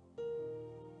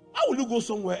 How will you go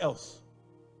somewhere else?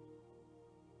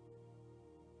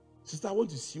 Sister, I want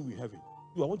to see you in heaven.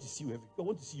 You, I want to see you in heaven. You, I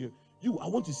want to see you. You, I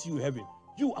want to see you in heaven.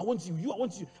 You, I want to see you. You, I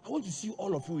want to see you. I want to see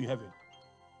all of you in heaven.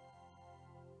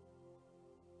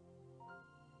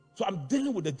 So I'm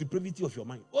dealing with the depravity of your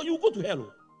mind. Or you go to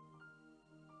hell.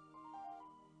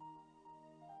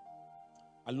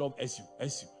 I love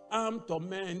SU. I'm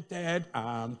tormented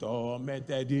in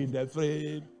the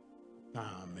frame.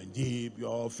 Come and dip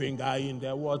your finger in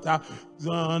the water.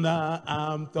 Zona,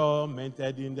 I'm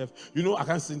tormented in the... You know, I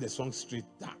can't sing the song straight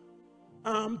down.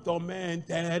 I'm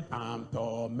tormented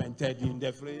in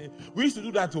the flame. We used to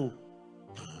do that too.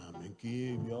 Come and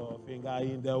keep your finger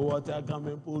in the water. Come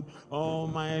and put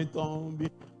on my tongue.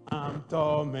 I'm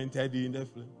tormented in the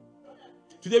flame.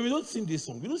 Today we don't sing this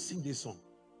song.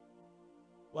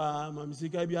 Wow, we're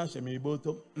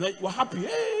happy.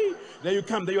 Hey, then you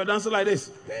come, then you're dancing like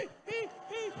this. Hey.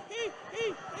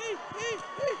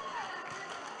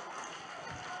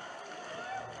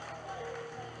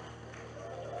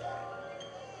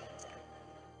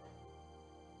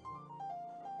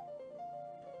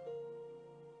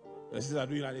 The sisters are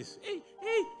doing like this. Hey.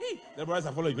 The brothers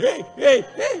are following. Hey.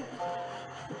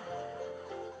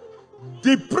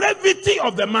 Depravity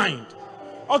of the mind.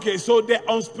 Okay, so the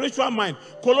unspiritual mind.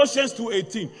 Colossians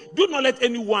 2:18. Do not let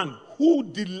anyone who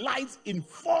delights in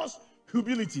false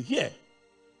humility here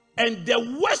and the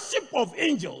worship of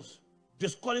angels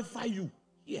disqualify you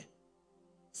here.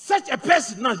 Such a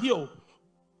person now here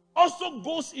also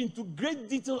goes into great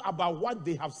detail about what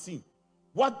they have seen,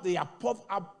 what they are puffed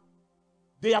up.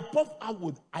 They are puffed up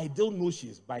with ideal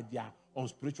notions by their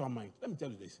unspiritual mind. Let me tell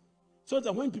you this. So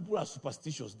that when people are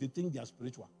superstitious, they think they are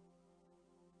spiritual.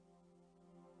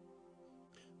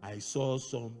 I saw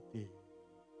something.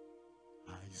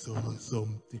 I saw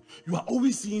something. You are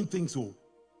always seeing things,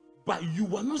 but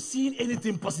you are not seeing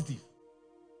anything positive.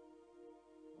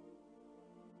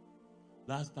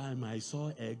 Last time I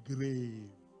saw a grave,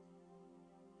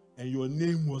 and your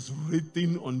name was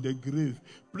written on the grave.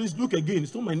 Please look again.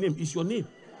 It's not my name, it's your name.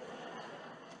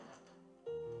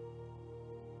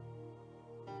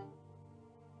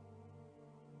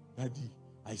 Daddy,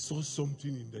 I saw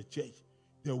something in the church.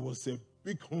 There was a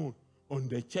big horn on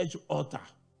the church altar.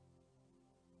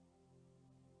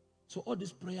 So all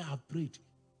this prayer I've prayed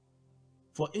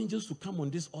for angels to come on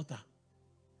this altar.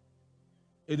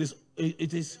 It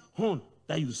is horn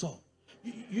that you saw.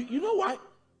 You know why?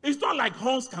 It's not like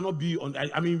horns cannot be on.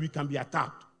 I mean, we can be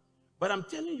attacked. But I'm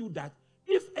telling you that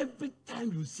if every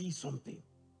time you see something,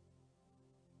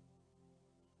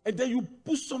 and then you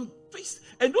put some twist,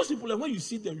 and those people, when you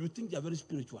see them, you think they are very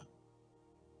spiritual.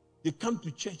 They come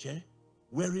to church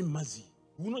wearing mazi.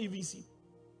 You will not even see.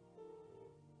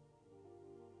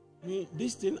 I mean,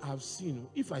 this thing I've seen,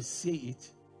 if I say it,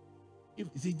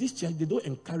 see, this church, they don't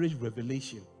encourage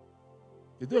revelation.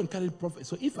 They don't encourage prophet.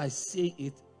 So if I say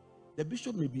it, the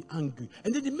bishop may be angry.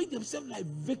 And then they make themselves like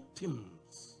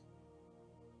victims.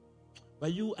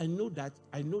 But I know that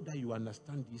you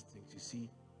understand these things. You see,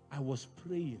 I was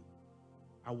praying,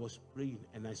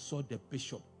 and I saw the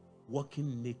bishop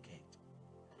walking naked.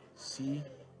 See?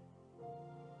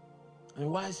 And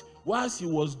whilst he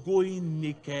was going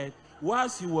naked, I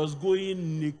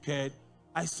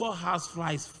saw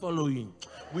houseflies following.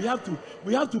 We have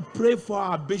to pray for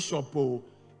our bishop.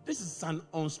 This is an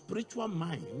unspiritual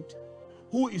mind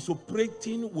who is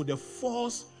operating with a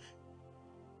false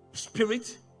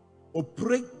spirit,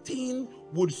 operating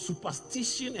with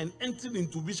superstition and entering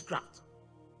into witchcraft.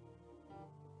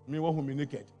 Me want who me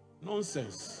naked?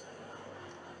 Nonsense.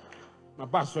 My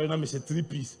boss sorry now me say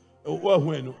 3-piece.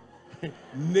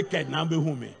 Naked now be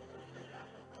who me.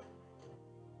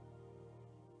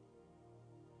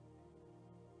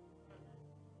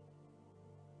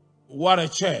 What a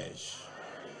church.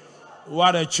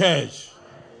 What a church.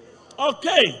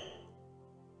 Okay.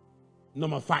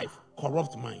 Number 5,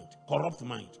 corrupt mind. Corrupt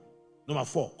mind. Number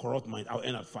 4, corrupt mind. I'll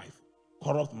end at 5.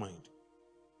 Corrupt mind.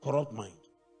 Corrupt mind.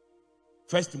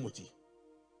 1 Timothy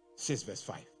 6 verse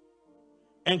 5.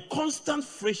 And constant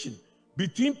friction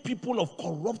between people of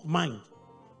corrupt mind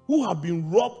who have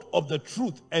been robbed of the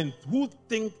truth and who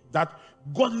think that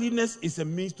godliness is a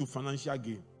means to financial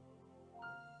gain.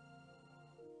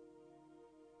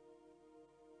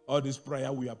 All this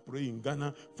prayer we are praying,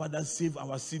 Ghana, Father, save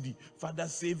our city. Father,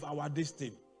 save our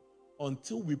destiny.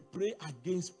 Until we pray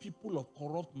against people of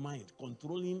corrupt mind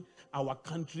controlling our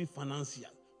country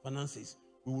finances,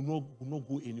 we will not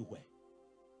go anywhere.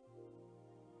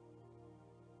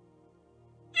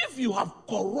 If you have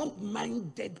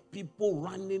corrupt-minded people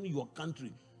running your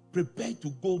country, prepare to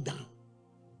go down.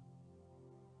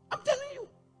 I'm telling you.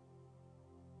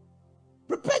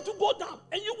 Prepare to go down,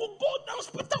 and you will go down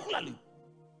spectacularly.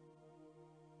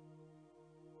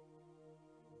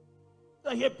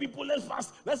 I hear people, let's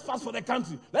fast for the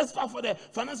country, let's fast for the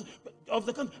finances of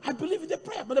the country. I believe in the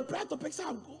prayer, but the prayer topics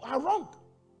are wrong.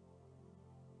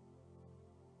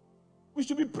 We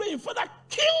should be praying, Father,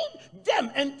 kill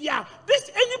them and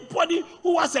anybody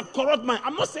who has a corrupt mind.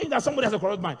 I'm not saying that somebody has a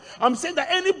corrupt mind. I'm saying that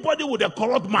anybody with a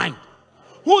corrupt mind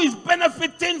who is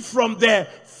benefiting from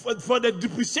for the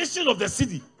depreciation of the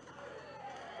city,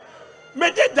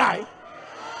 may they die.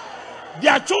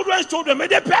 Their children's children, may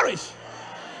they perish.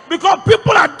 Because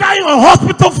people are dying on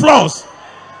hospital floors.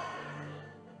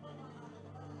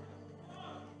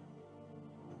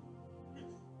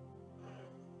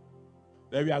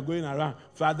 Then we are going around,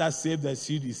 Father, save the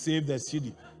city, save the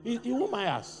city. He won't mind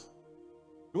us.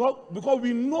 Because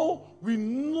we know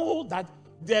that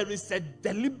there is a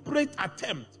deliberate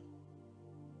attempt.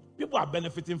 People are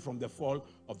benefiting from the fall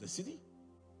of the city.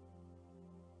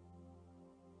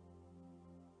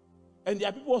 And there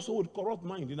are people also with corrupt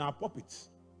mind in our pulpits.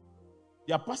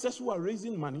 There are pastors who are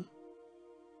raising money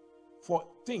for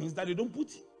things that they don't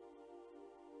put in.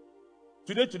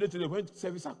 Today, when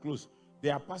services are closed,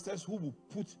 there are pastors who will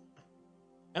put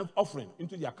an offering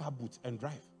into their car boot and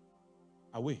drive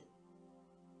away.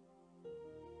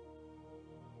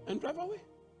 And drive away.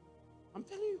 I'm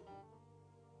telling you.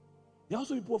 There are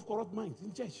also people of corrupt minds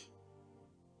in church.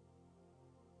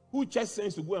 Who church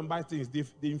sends to go and buy things, they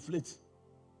inflate.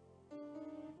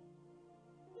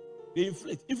 They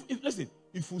inflate. Listen,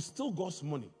 if you steal God's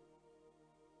money,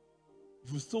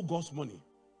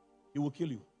 He will kill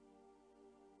you.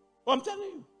 Oh, I'm telling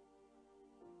you.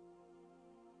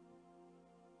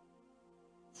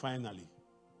 Finally,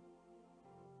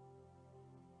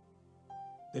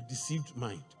 the deceived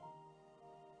mind.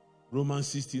 Romans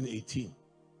 16:18.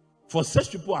 For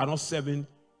such people are not serving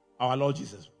our Lord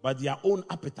Jesus, but their own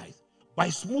appetite. By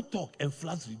smooth talk and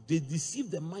flattery, they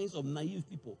deceive the minds of naive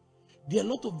people. There are a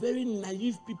lot of very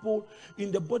naive people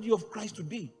in the body of Christ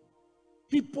today.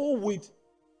 People with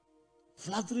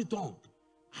flattery tongue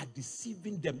are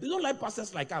deceiving them. They don't like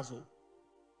pastors like us. Oh.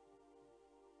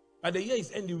 But the year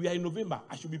is ending. We are in November.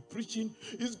 I should be preaching.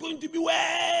 It's going to be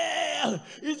well.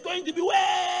 It's going to be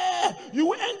well. You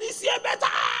will end this year better.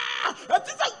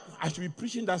 I should be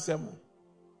preaching that sermon.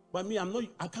 But me,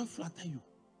 I can't flatter you.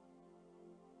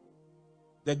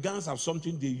 The Gans have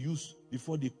something they use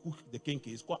before they cook the kenke.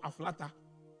 It's called a flatter.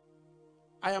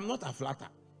 I am not a flatter.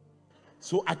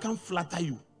 So I can't flatter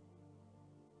you.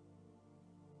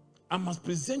 I must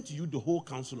present to you the whole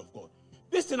counsel of God.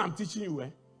 This thing I'm teaching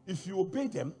you, if you obey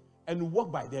them and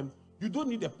walk by them, you don't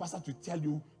need a pastor to tell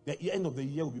you the end of the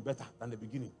year will be better than the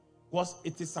beginning. Because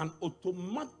it is an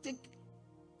automatic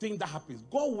thing that happens.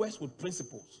 God works with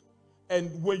principles.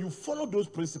 And when you follow those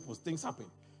principles, things happen.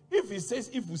 If he says,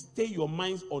 if you stay your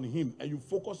minds on him and you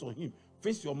focus on him,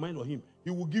 face your mind on him, he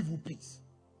will give you peace.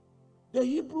 The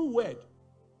Hebrew word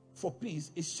for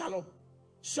peace is shalom.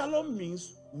 Shalom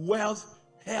means wealth,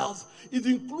 health. It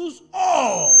includes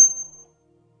all.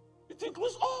 It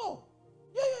includes all.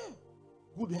 Yeah.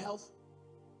 Good health,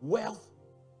 wealth,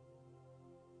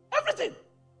 everything.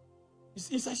 It's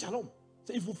inside shalom.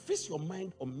 So if you fix your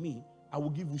mind on me, I will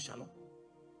give you shalom.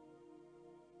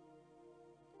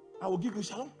 I will give you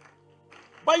shalom.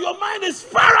 But your mind is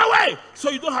far away,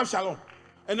 so you don't have shalom.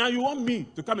 And now you want me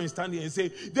to come and stand here and say,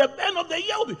 the end of the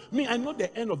year will be... Me, I know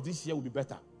the end of this year will be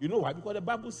better. You know why? Because the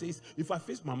Bible says, if I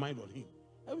fix my mind on him,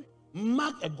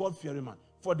 mark a God-fearing man.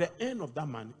 For the end of that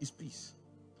man is peace.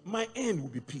 My end will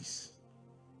be peace.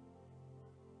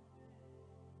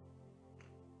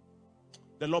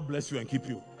 The Lord bless you and keep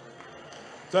you.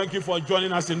 Thank you for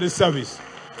joining us in this service.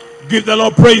 Give the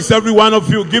Lord praise, every one of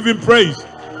you. Give him praise.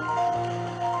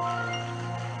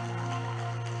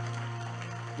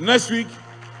 Next week,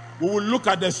 we will look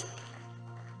at the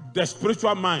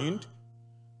spiritual mind,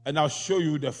 and I'll show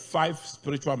you the 5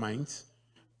 spiritual minds.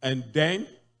 And then,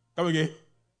 come again.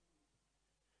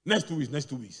 Next 2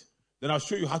 weeks. Then I'll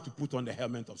show you how to put on the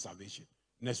helmet of salvation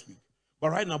next week. But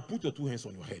right now, put your 2 hands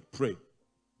on your head. Pray.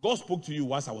 God spoke to you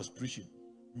whilst I was preaching.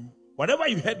 Whatever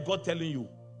you heard God telling you,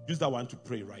 use that one to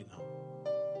pray right now.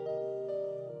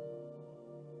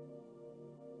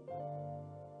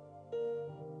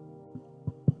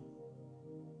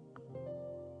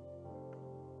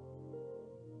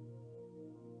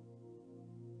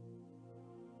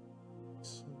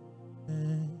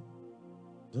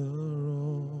 The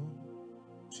road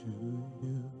to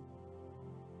you,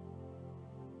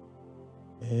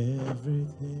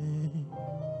 everything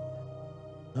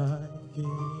I give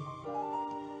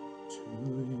to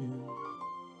you.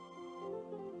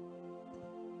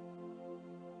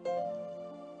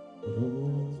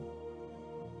 Oh,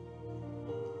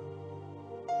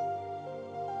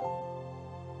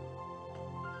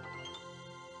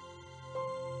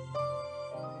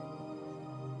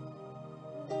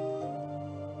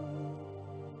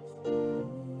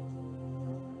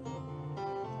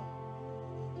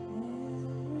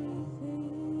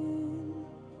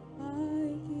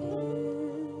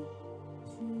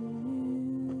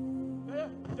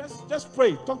 Just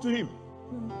pray. Talk to him.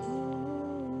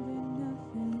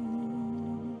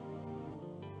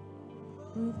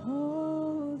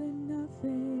 Withholding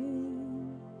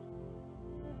nothing.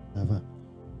 Never.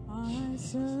 I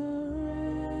surrender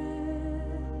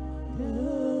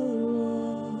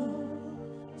all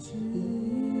to you.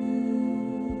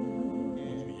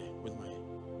 With my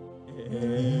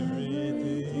Everything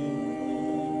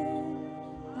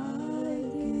I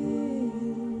give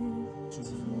to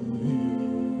you.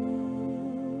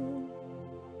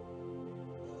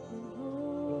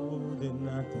 holding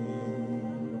nothing.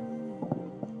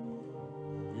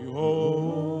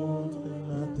 behold. Holding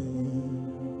nothing.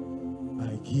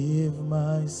 I give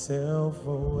myself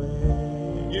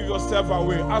away. Give yourself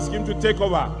away. Ask him to take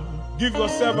over. Give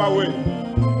yourself away.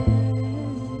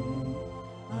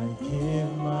 I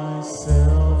give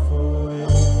myself away.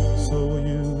 So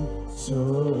you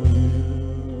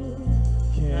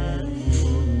can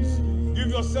use me. Give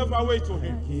yourself away to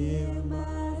him. Give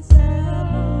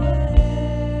Myself away.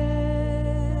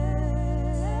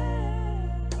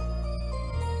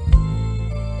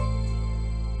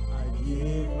 I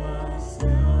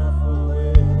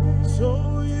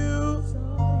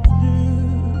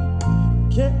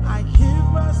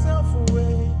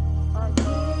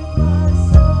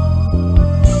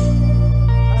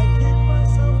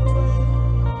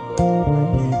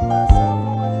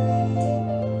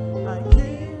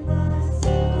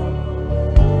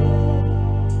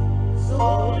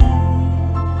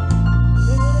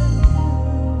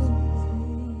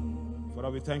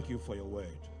thank you for your word.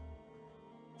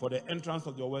 For the entrance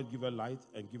of your word, give it light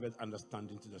and give it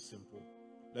understanding to the simple.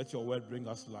 Let your word bring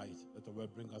us light. Let the word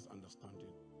bring us understanding.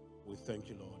 We thank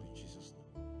you, Lord, in Jesus'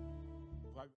 name.